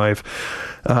playing live.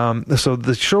 So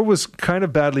the show was kind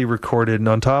of badly recorded, and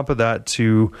on top of that,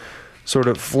 to sort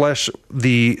of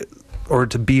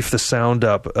to beef the sound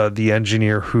up, the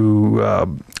engineer who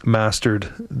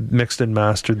mixed and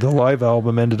mastered the live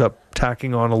album ended up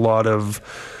tacking on a lot of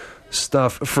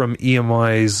stuff from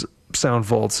EMI's sound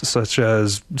vaults, such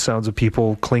as sounds of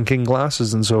people clinking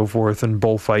glasses and so forth, and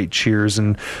bullfight cheers,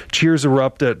 and cheers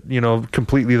erupt at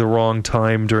completely the wrong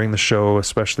time during the show,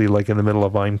 especially like in the middle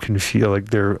of I'm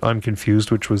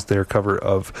Confused, which was their cover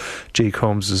of Jake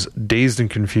Holmes's Dazed and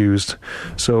Confused.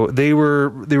 So they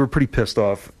were pretty pissed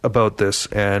off about this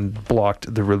and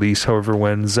blocked the release. However,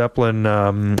 when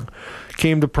Zeppelin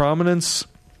came to prominence,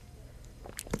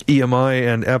 EMI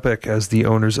and Epic as the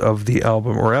owners of the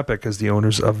album, or Epic as the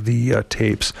owners of the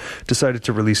tapes, decided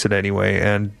to release it anyway,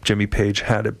 and Jimmy Page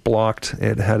had it blocked.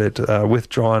 It had it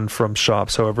withdrawn from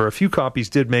shops. However, a few copies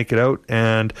did make it out,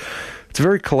 and it's a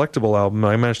very collectible album.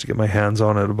 I managed to get my hands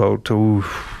on it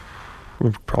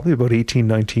probably about 18,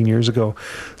 19 years ago.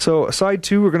 So side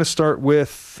 2, we're going to start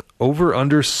with Over,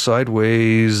 Under,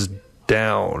 Sideways,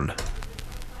 Down.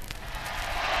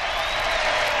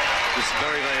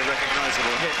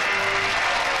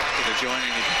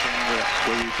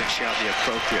 Where you can shout the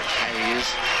appropriate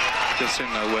Hayes. Just in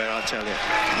nowhere, I tell you.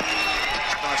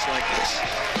 Nice like this.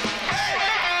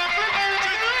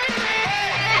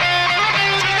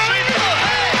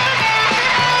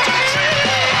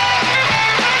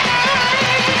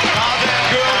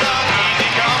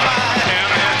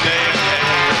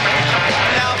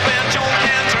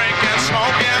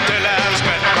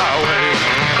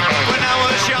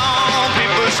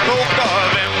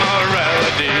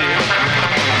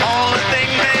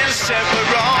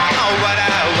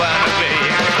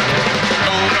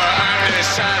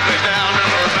 Sideways down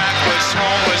and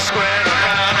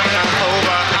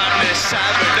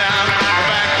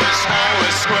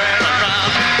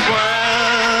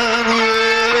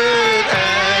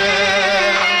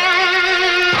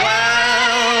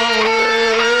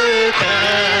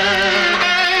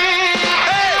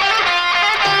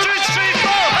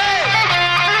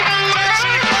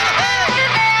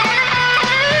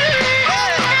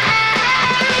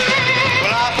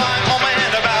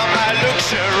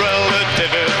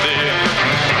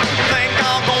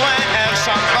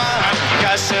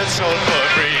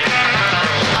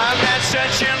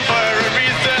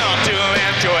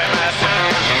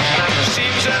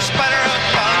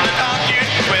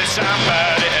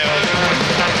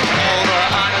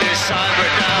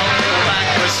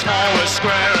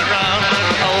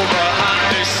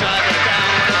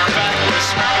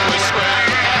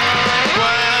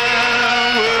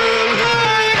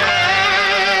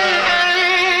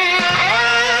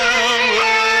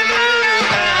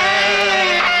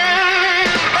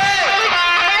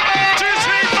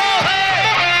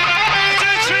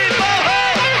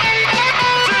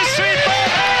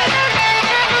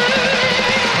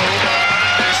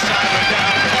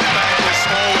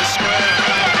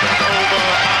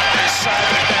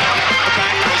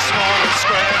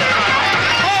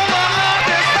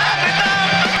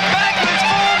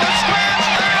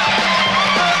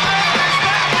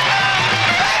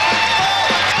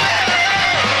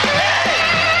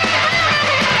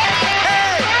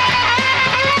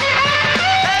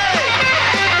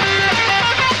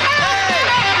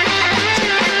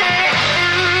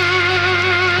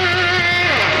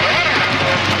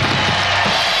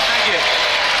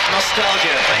Nostalgia,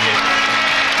 thank you.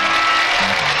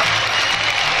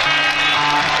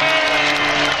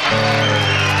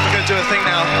 We're going to do a thing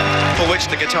now for which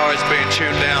the guitar is being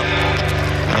tuned down.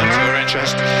 Those who are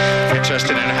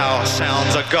interested in how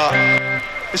sounds are got.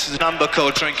 This is a number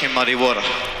called Drinking Muddy Water.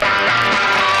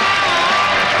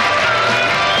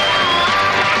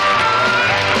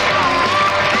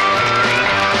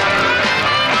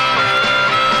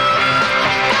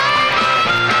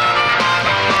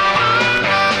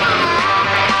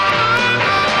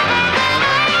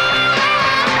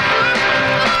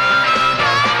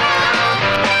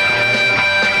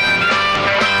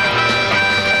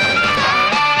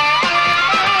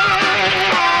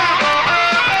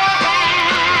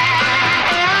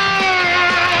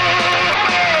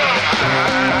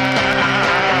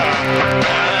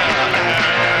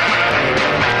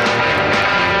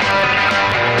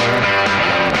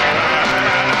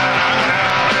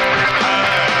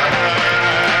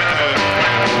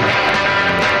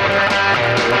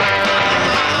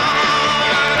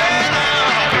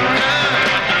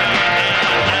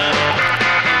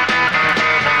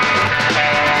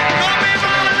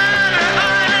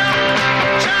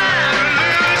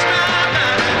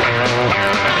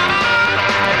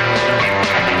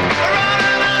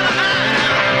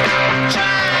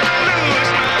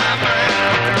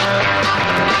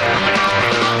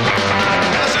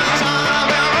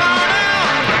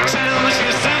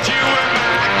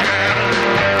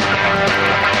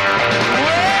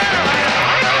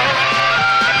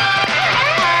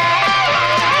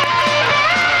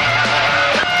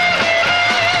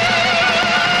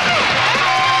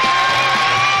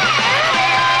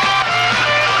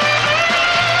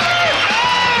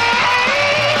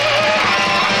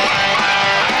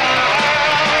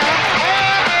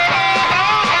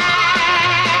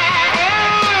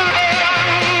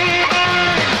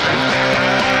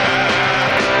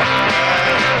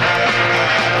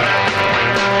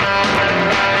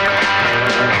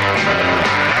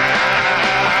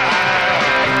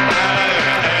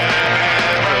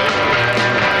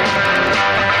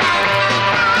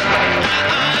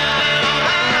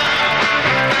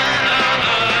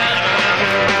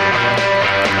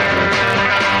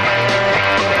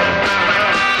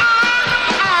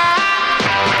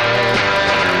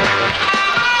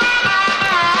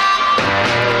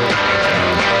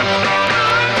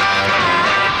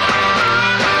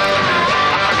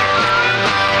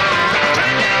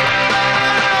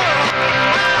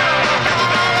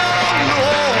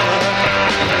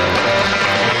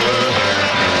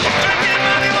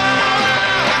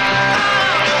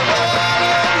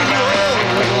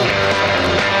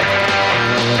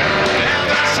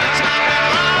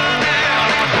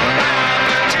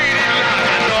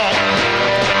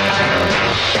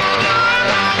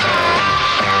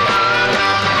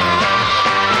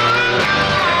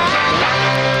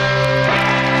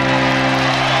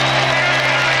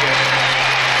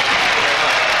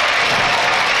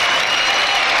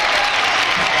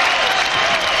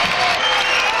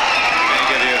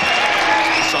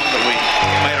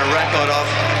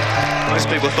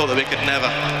 People thought that we could never,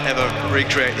 ever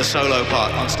recreate the solo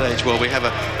part on stage. Well, we have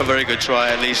a very good try,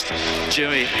 at least.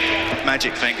 Jimmy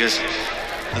Magic Fingers,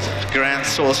 the grand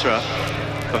sorcerer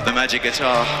of the magic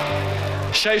guitar.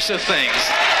 Shapes of Things.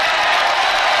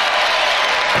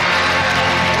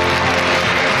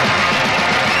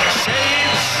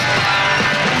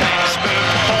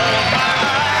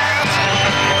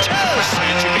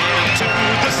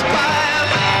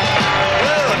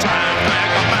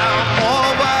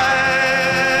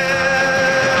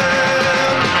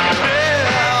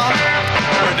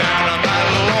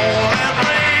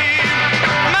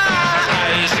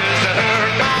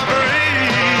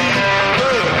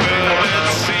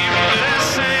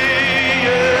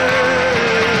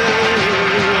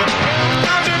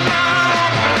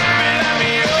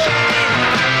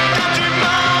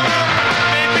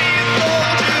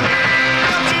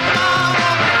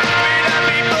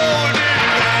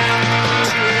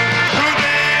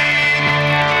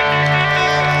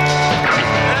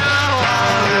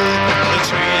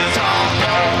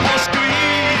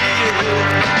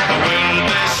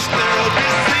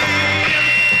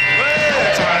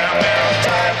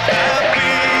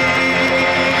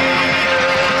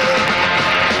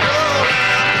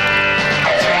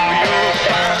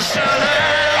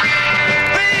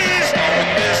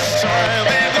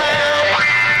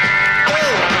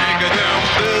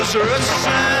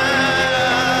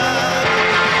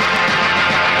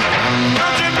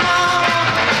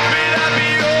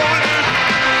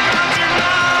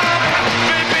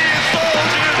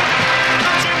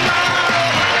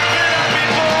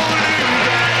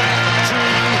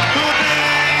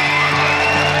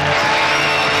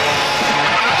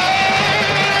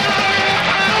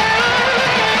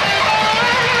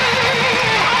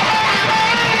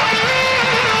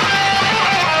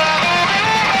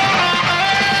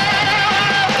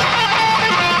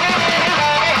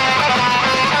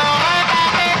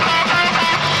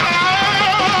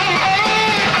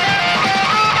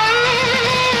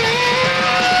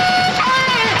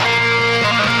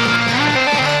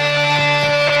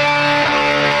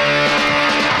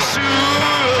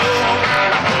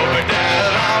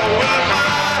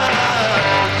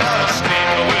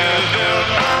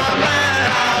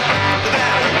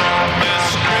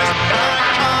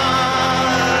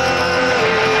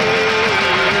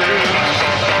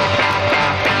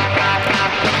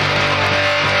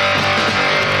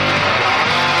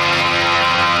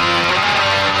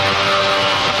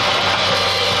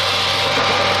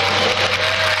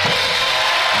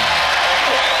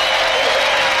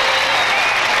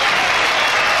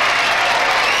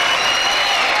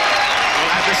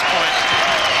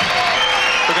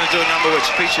 do a number which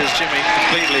features Jimmy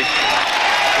completely.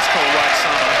 It's called White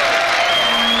Summer.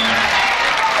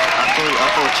 I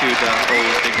thought you'd all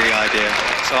dig the idea.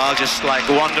 So I'll just like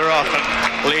wander off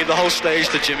and leave the whole stage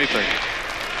to Jimmy Pig.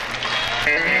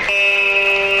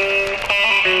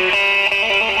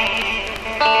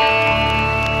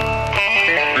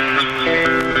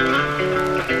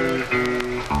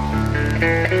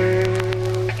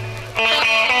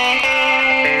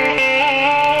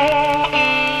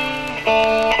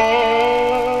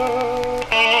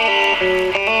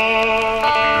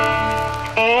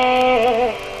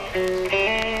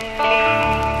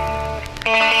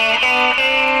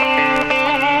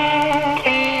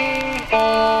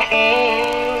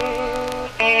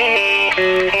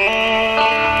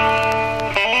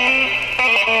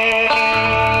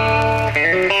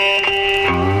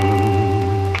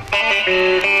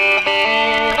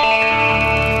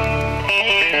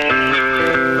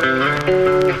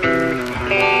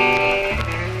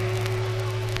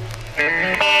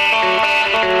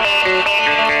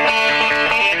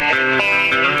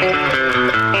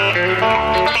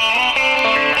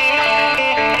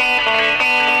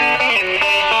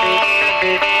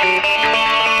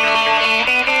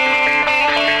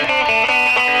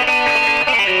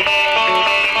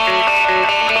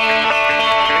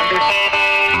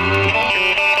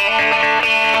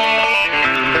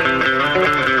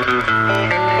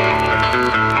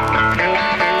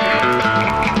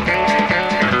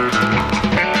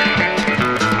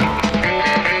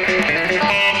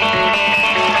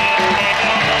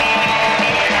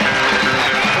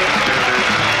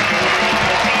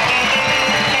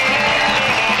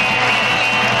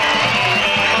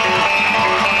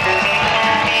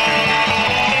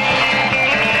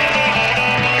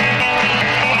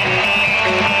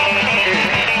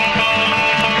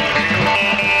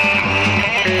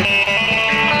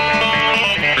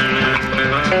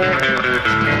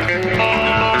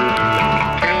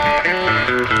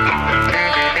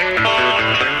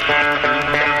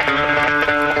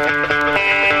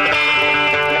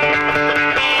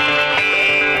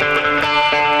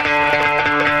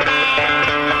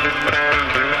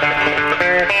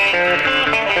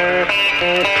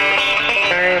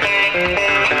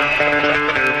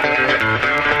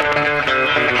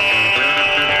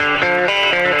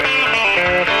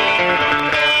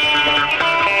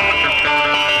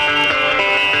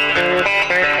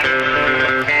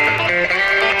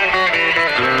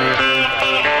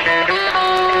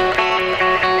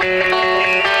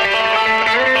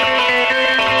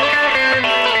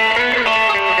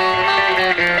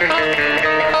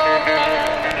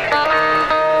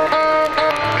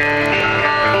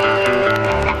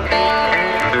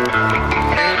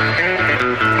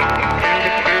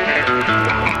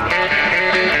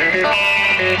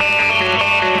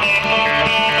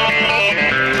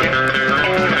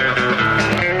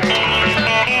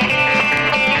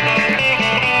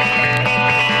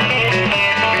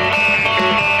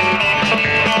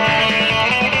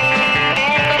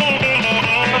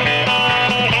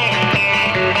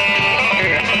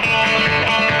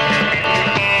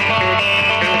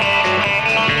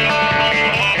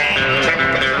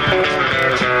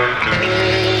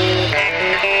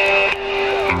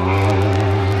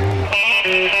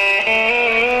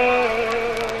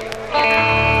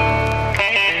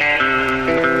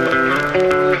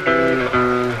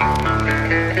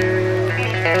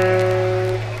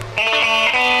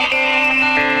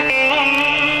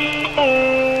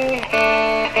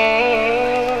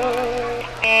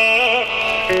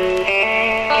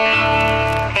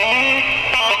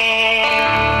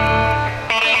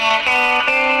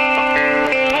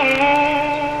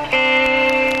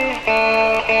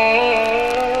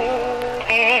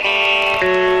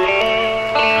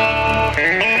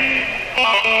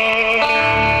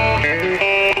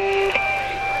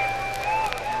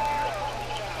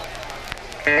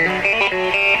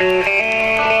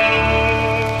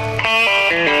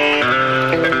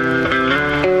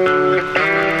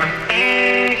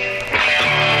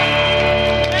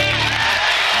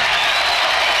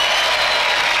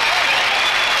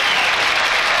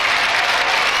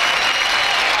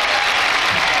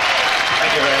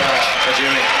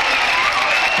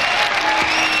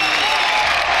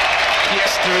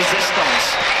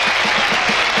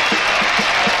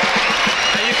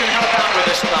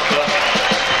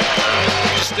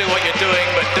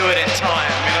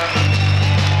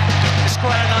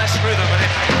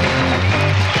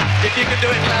 If you can do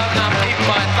it loud enough, even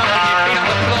by thumping your feet on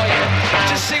the floor, yeah,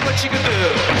 just see what you can do.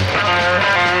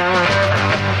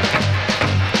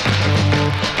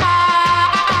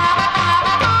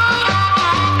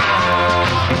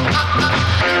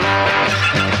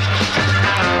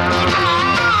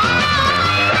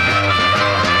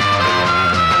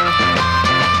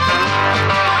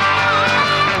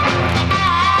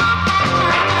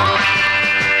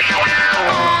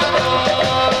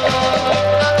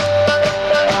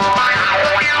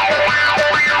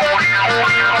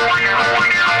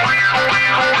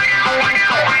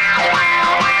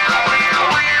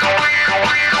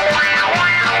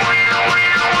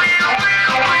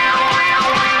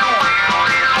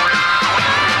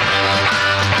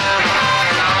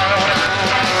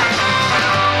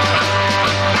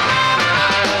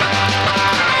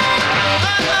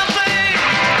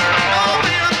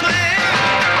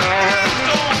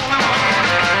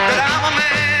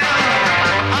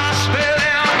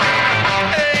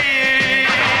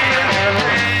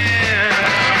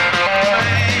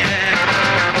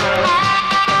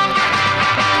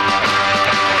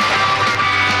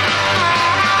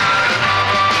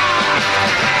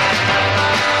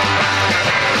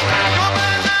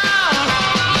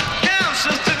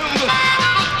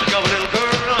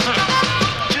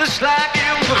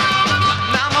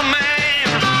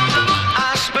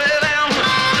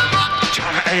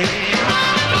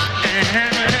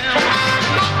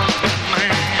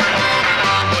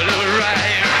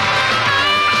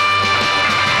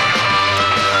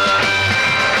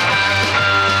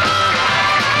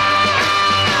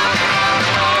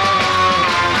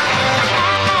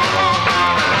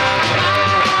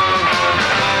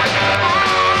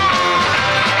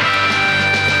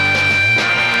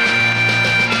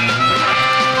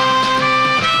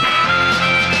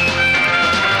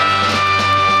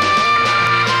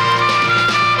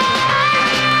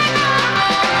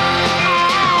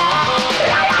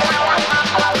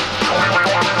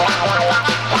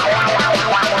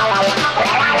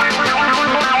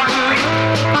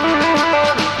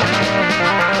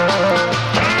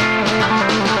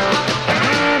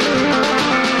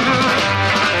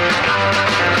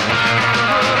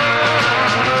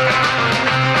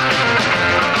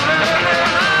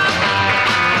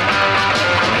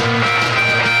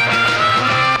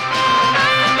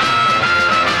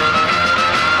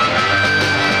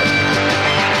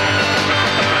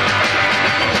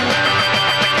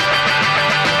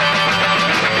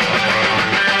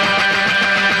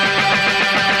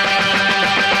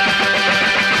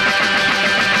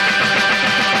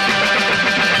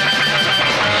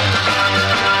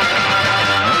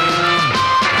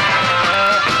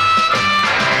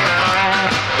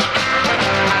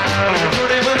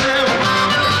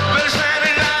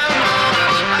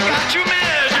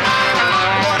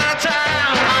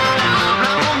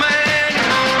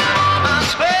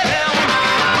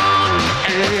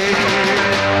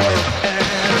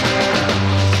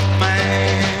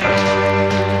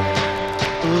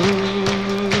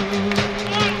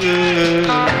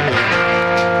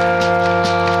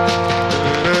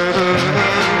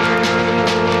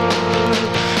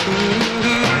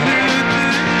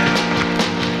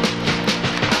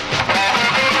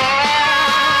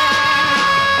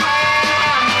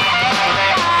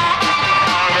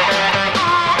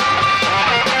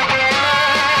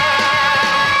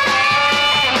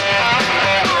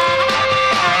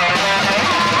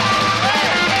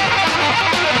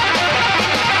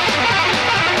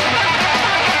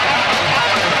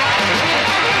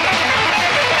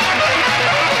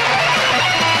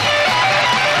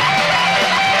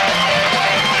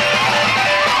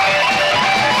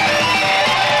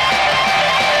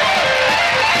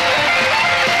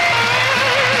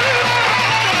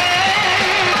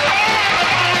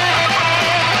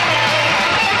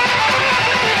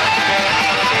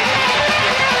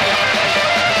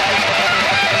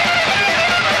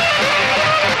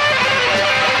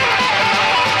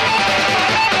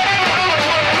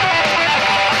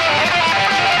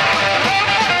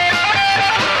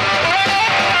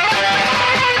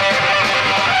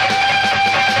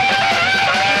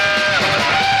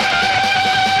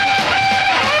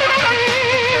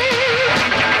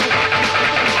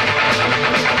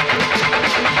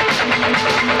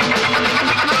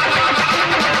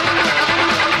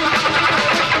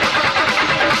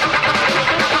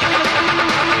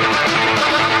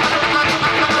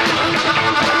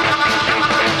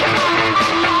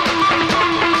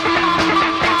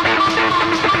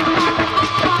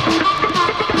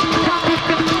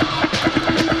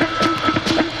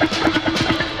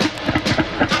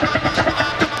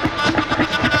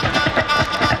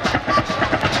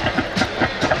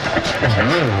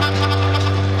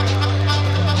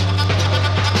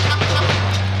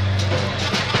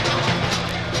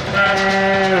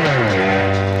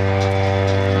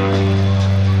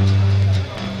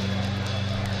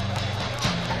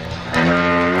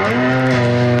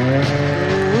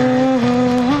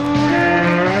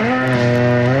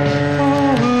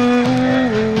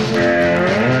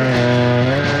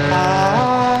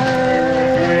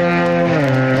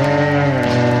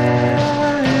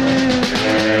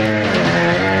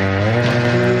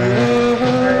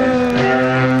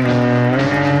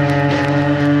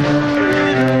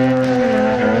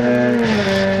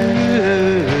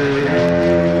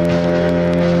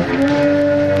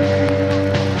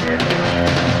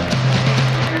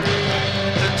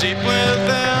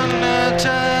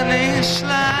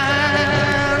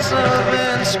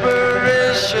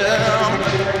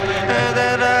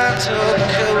 took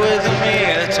her with me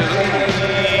to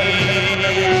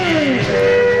leave.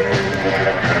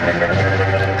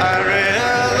 I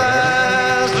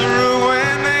realized the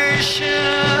ruination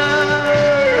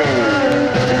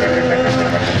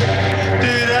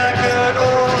that I could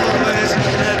always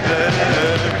never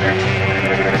be.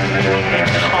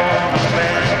 Oh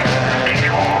man,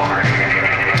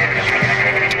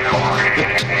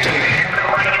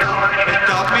 it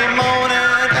got me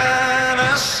moaning and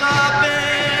a sobbing.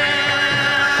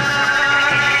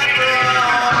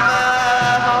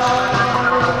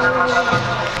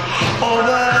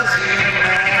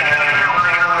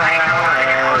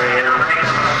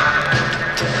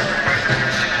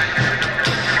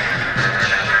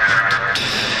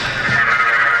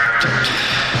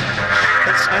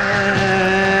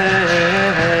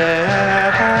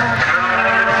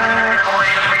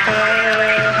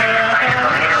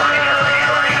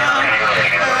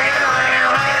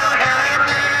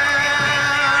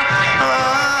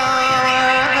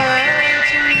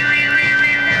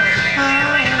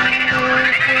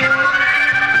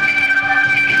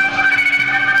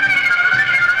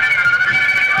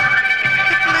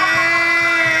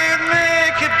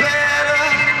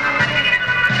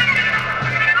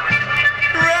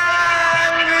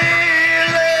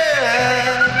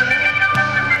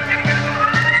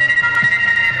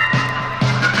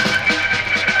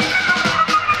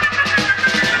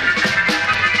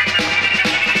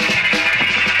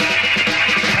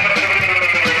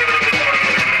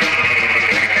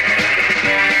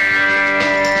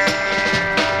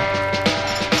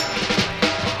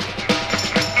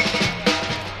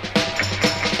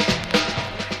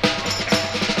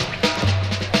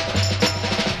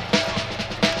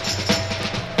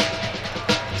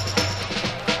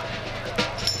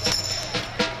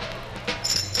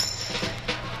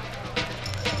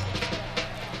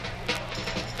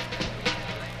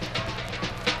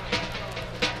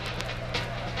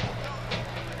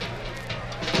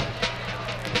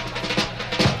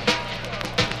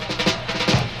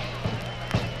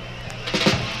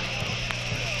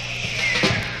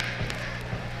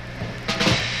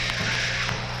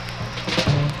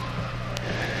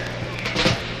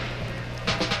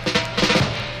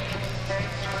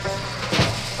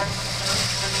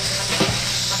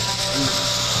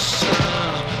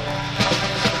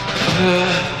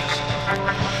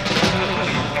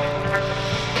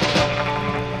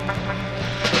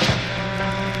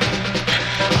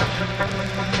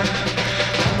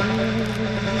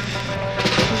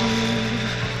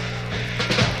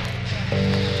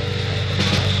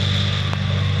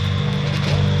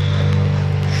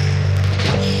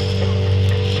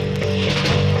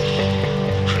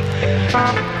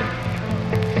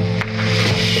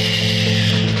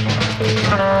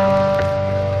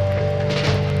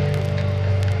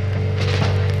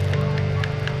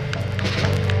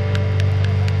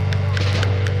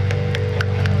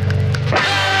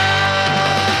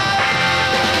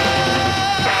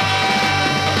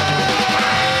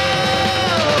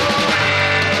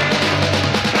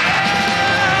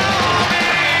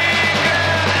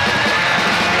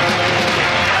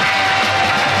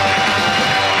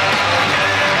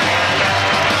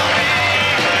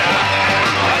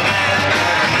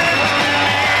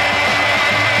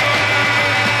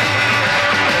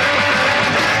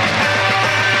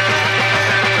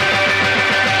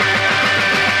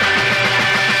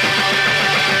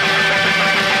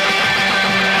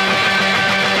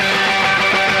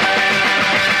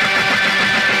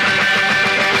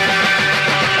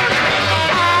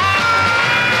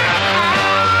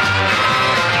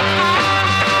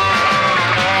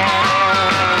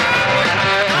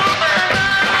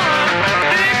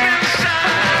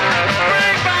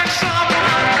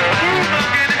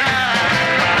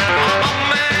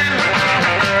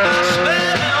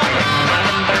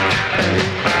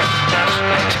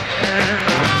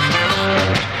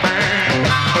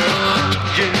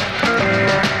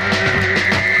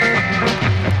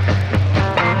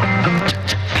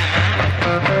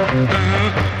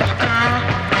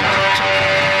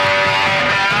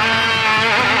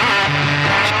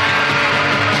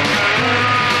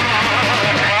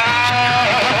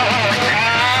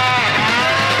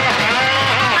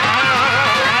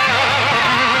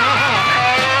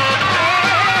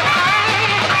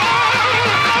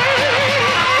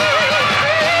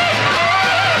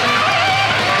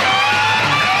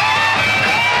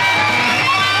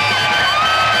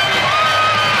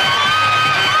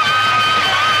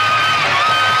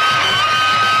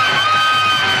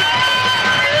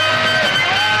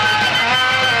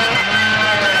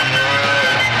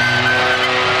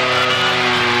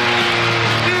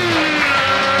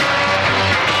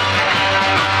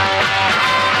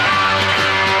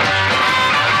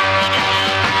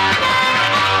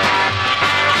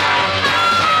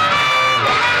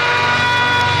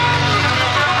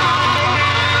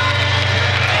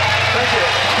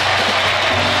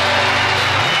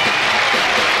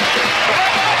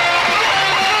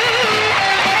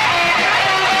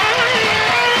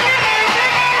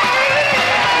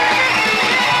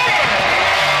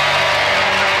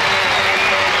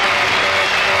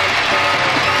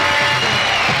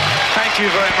 you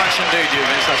very much indeed. You've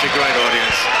been such a great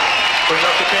audience. We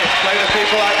love to play the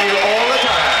people like you all the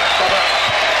time.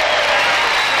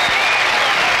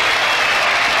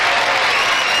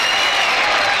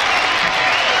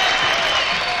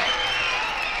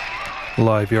 Bye-bye.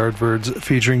 Live Yardbirds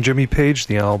featuring Jimmy Page,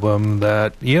 the album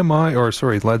that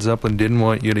Led Zeppelin didn't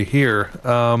want you to hear.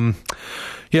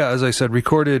 Yeah, as I said,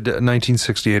 recorded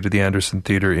 1968 at the Anderson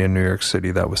Theater in New York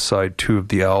City. That was side 2 of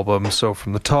the album. So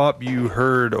from the top, you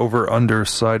heard Over, Under,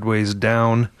 Sideways,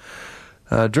 Down,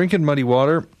 Drinking Muddy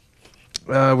Water,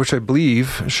 which I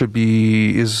believe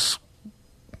is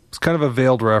kind of a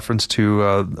veiled reference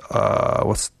to,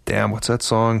 what's that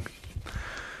song?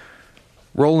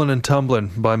 Rollin' and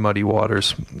Tumblin' by Muddy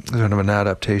Waters. Kind of an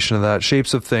adaptation of that.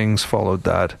 Shapes of Things followed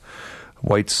that.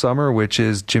 White Summer, which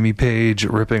is Jimmy Page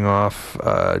ripping off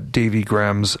Davy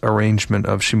Graham's arrangement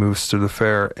of She Moves Through the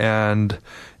Fair, and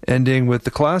ending with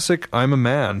the classic I'm a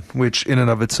Man, which in and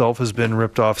of itself has been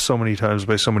ripped off so many times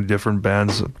by so many different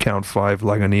bands, Count 5,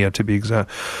 Lagania to be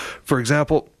for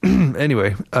example.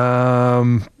 Anyway,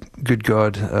 good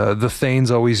God, the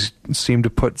Thanes always seem to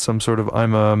put some sort of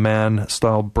I'm a Man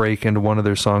style break into one of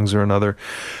their songs or another.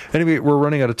 Anyway, we're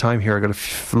running out of time here. I got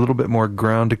a little bit more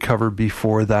ground to cover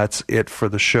before that's it for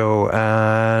the show,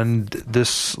 and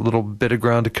this little bit of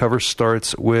ground to cover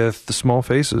starts with The Small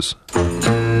Faces.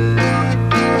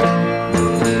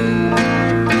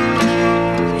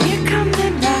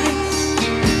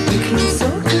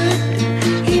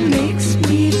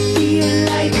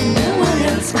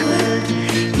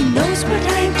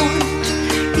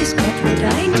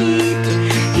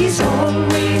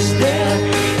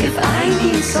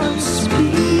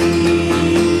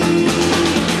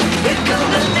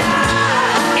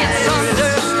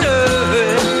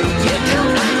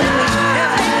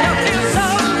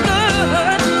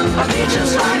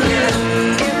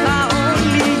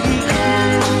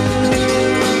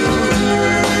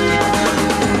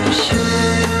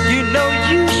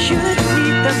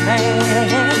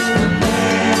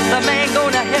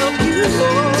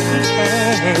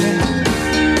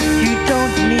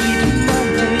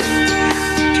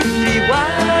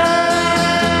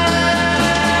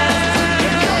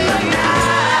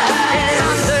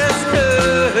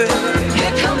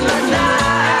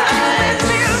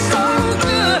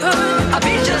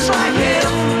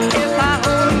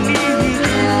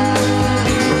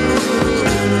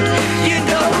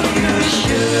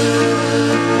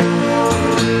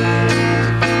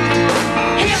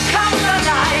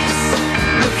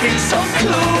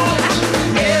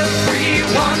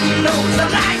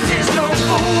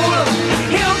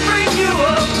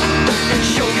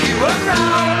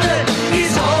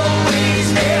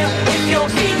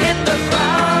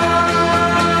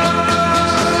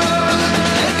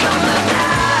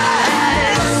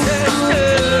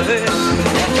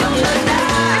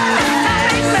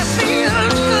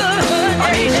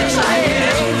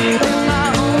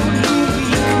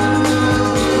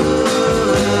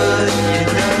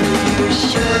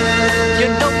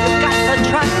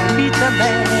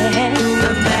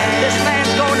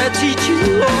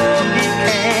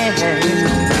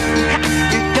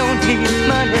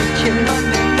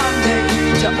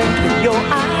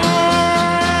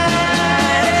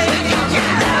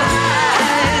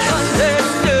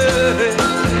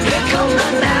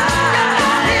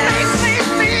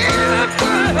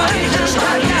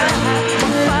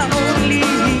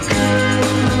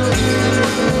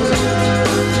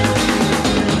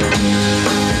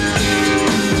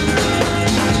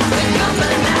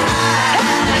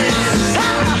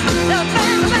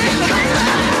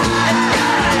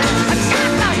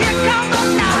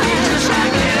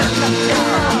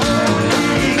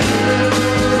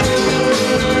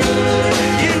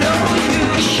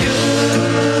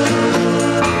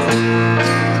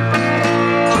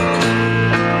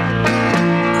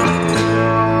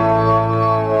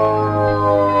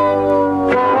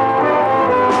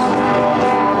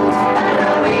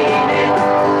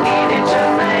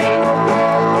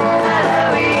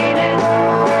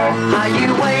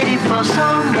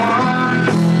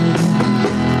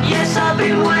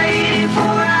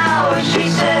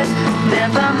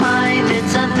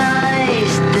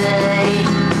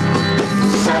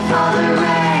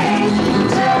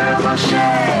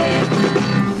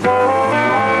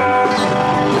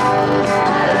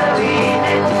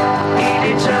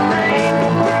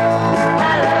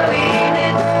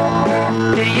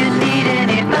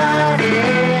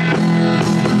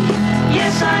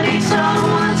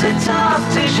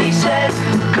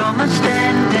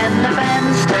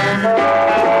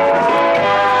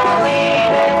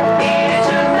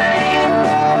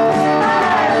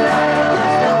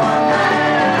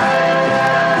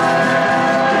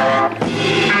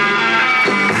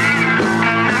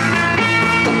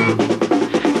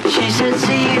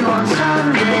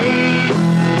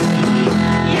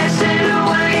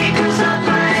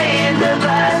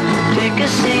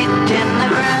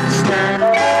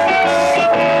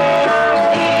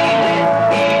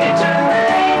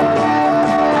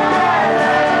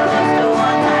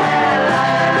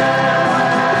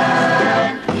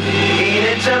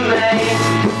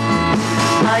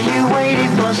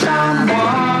 waiting for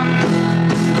someone.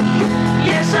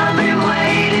 Yes, I've been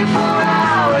waiting for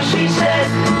hours, she said.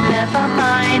 Never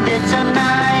mind, it's a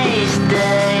nice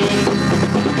day.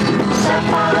 Except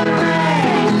for the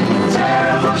rain,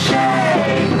 terrible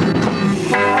shame.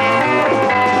 Hello,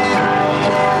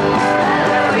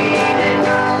 Edith,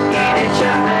 Edith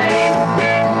Germain.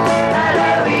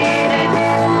 Hello, Edith,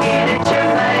 Edith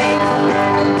Germain.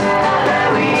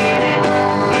 Hello, Edith,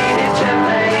 Edith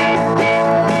Germain.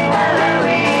 Hello,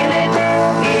 Edith,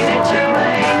 Edith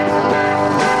Germain.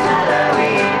 Hello,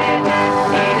 Edith,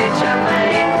 Edith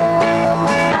Germain.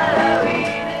 Hello,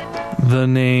 Edith. The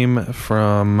Name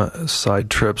from Side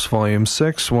Trips Volume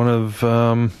 6, one of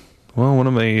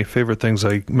my favorite things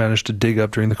I managed to dig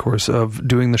up during the course of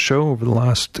doing the show over the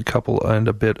last couple and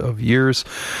a bit of years,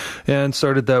 and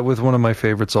started that with one of my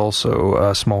favorites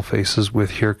also, Small Faces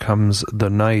with Here Comes the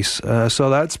Nice. So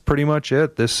that's pretty much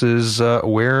it. This is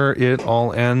where it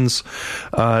all ends.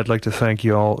 I'd like to thank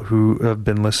you all who have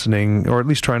been listening, or at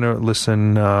least trying to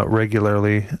listen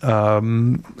regularly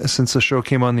since the show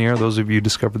came on the air. Those of you who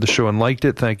discovered the show and liked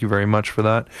it, thank you very much for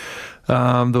that.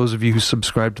 Those of you who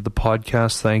subscribe to the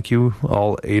podcast, thank you,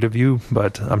 all 8 of you,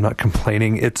 but I'm not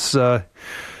complaining. It's, once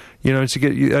you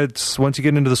get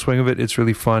into the swing of it, it's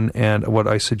really fun. And what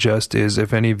I suggest is,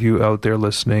 if any of you out there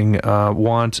listening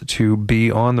want to be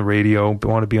on the radio,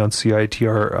 want to be on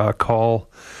CITR, call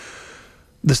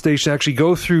the station. Actually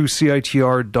go through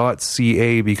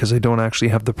CITR.ca, because I don't actually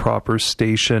have the proper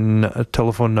station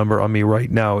telephone number on me right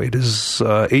now. It is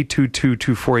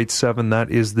 822-2487.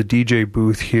 That is the DJ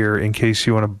booth here, in case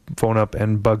you want to phone up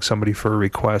and bug somebody for a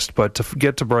request. But to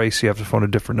get to Bryce, you have to phone a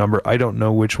different number. I don't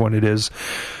know which one it is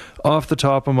off the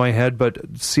top of my head,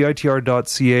 but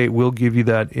CITR.ca will give you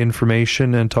that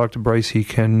information, and talk to Bryce. He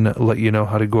can let you know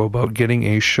how to go about getting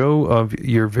a show of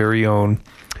your very own.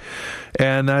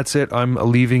 And that's it. I'm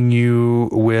leaving you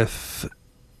with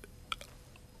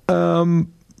a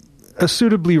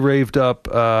suitably raved up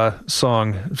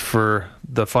song for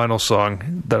the final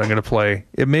song that I'm going to play.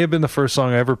 It may have been the first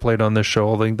song I ever played on this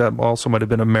show. I think that also might have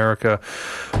been America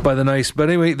by the Nice. But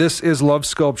anyway, this is Love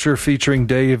Sculpture featuring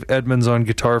Dave Edmunds on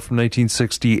guitar from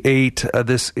 1968.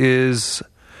 This is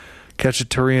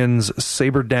Khachaturian's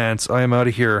Saber Dance. I am out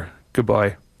of here.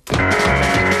 Goodbye.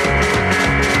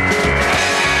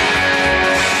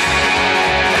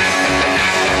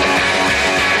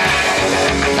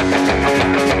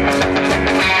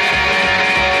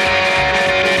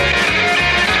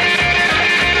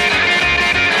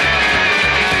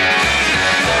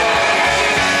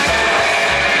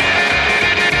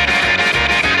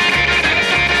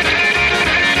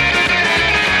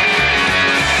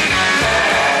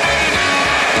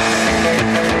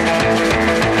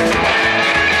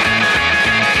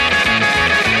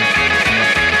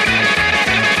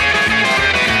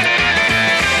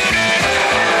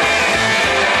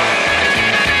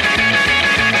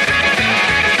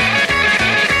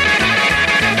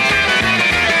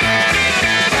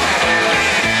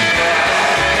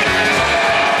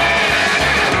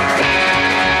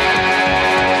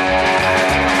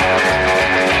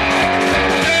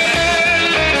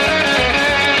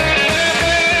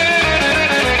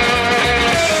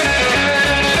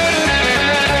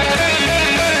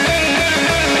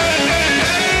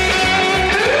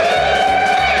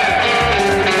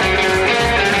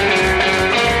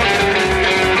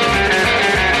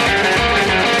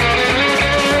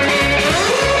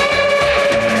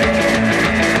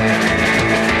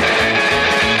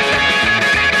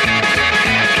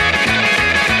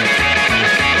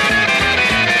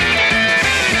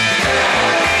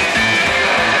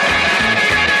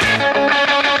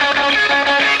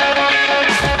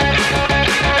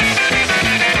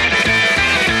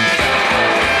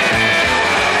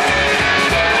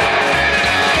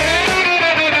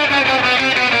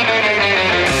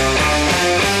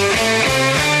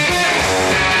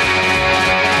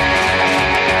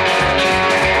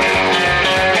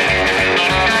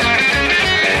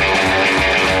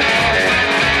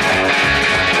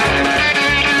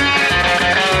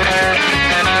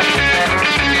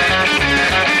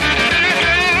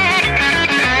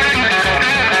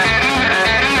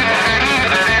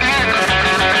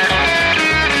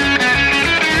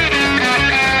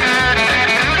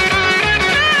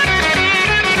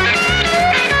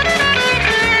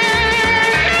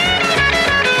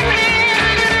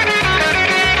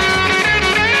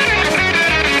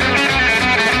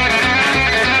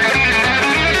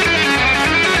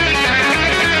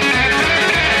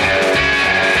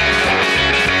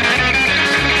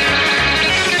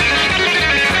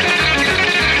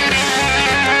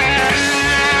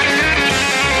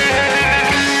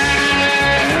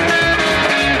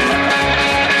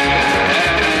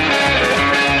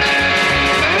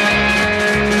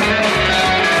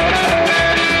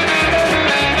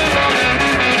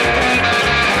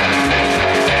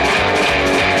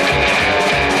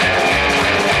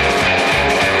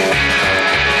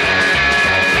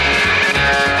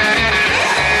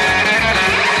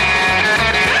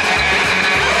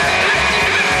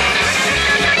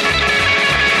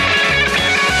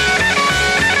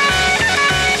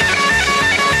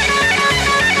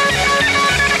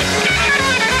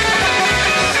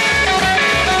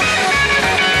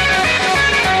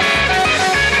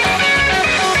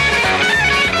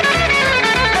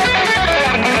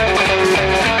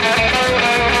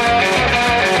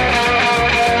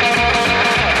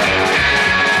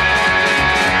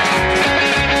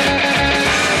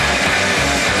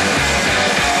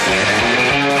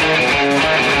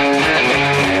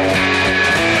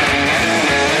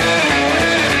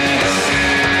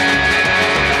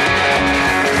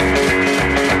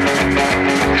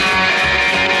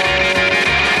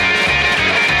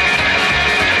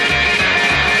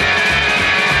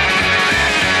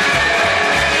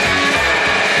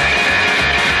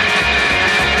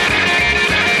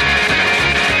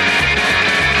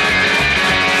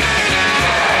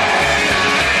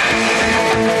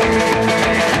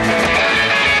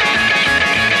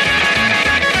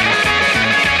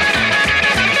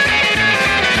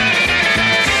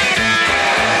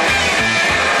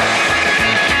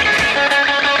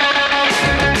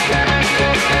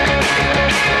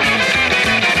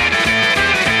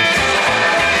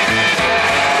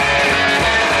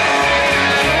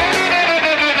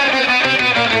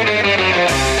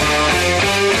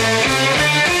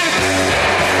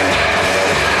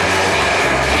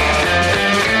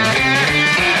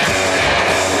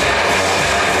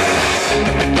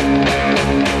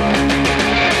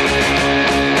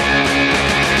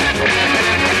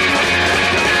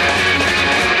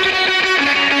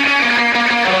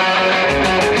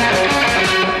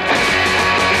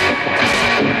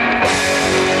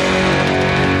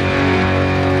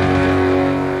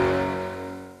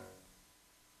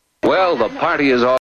 party is all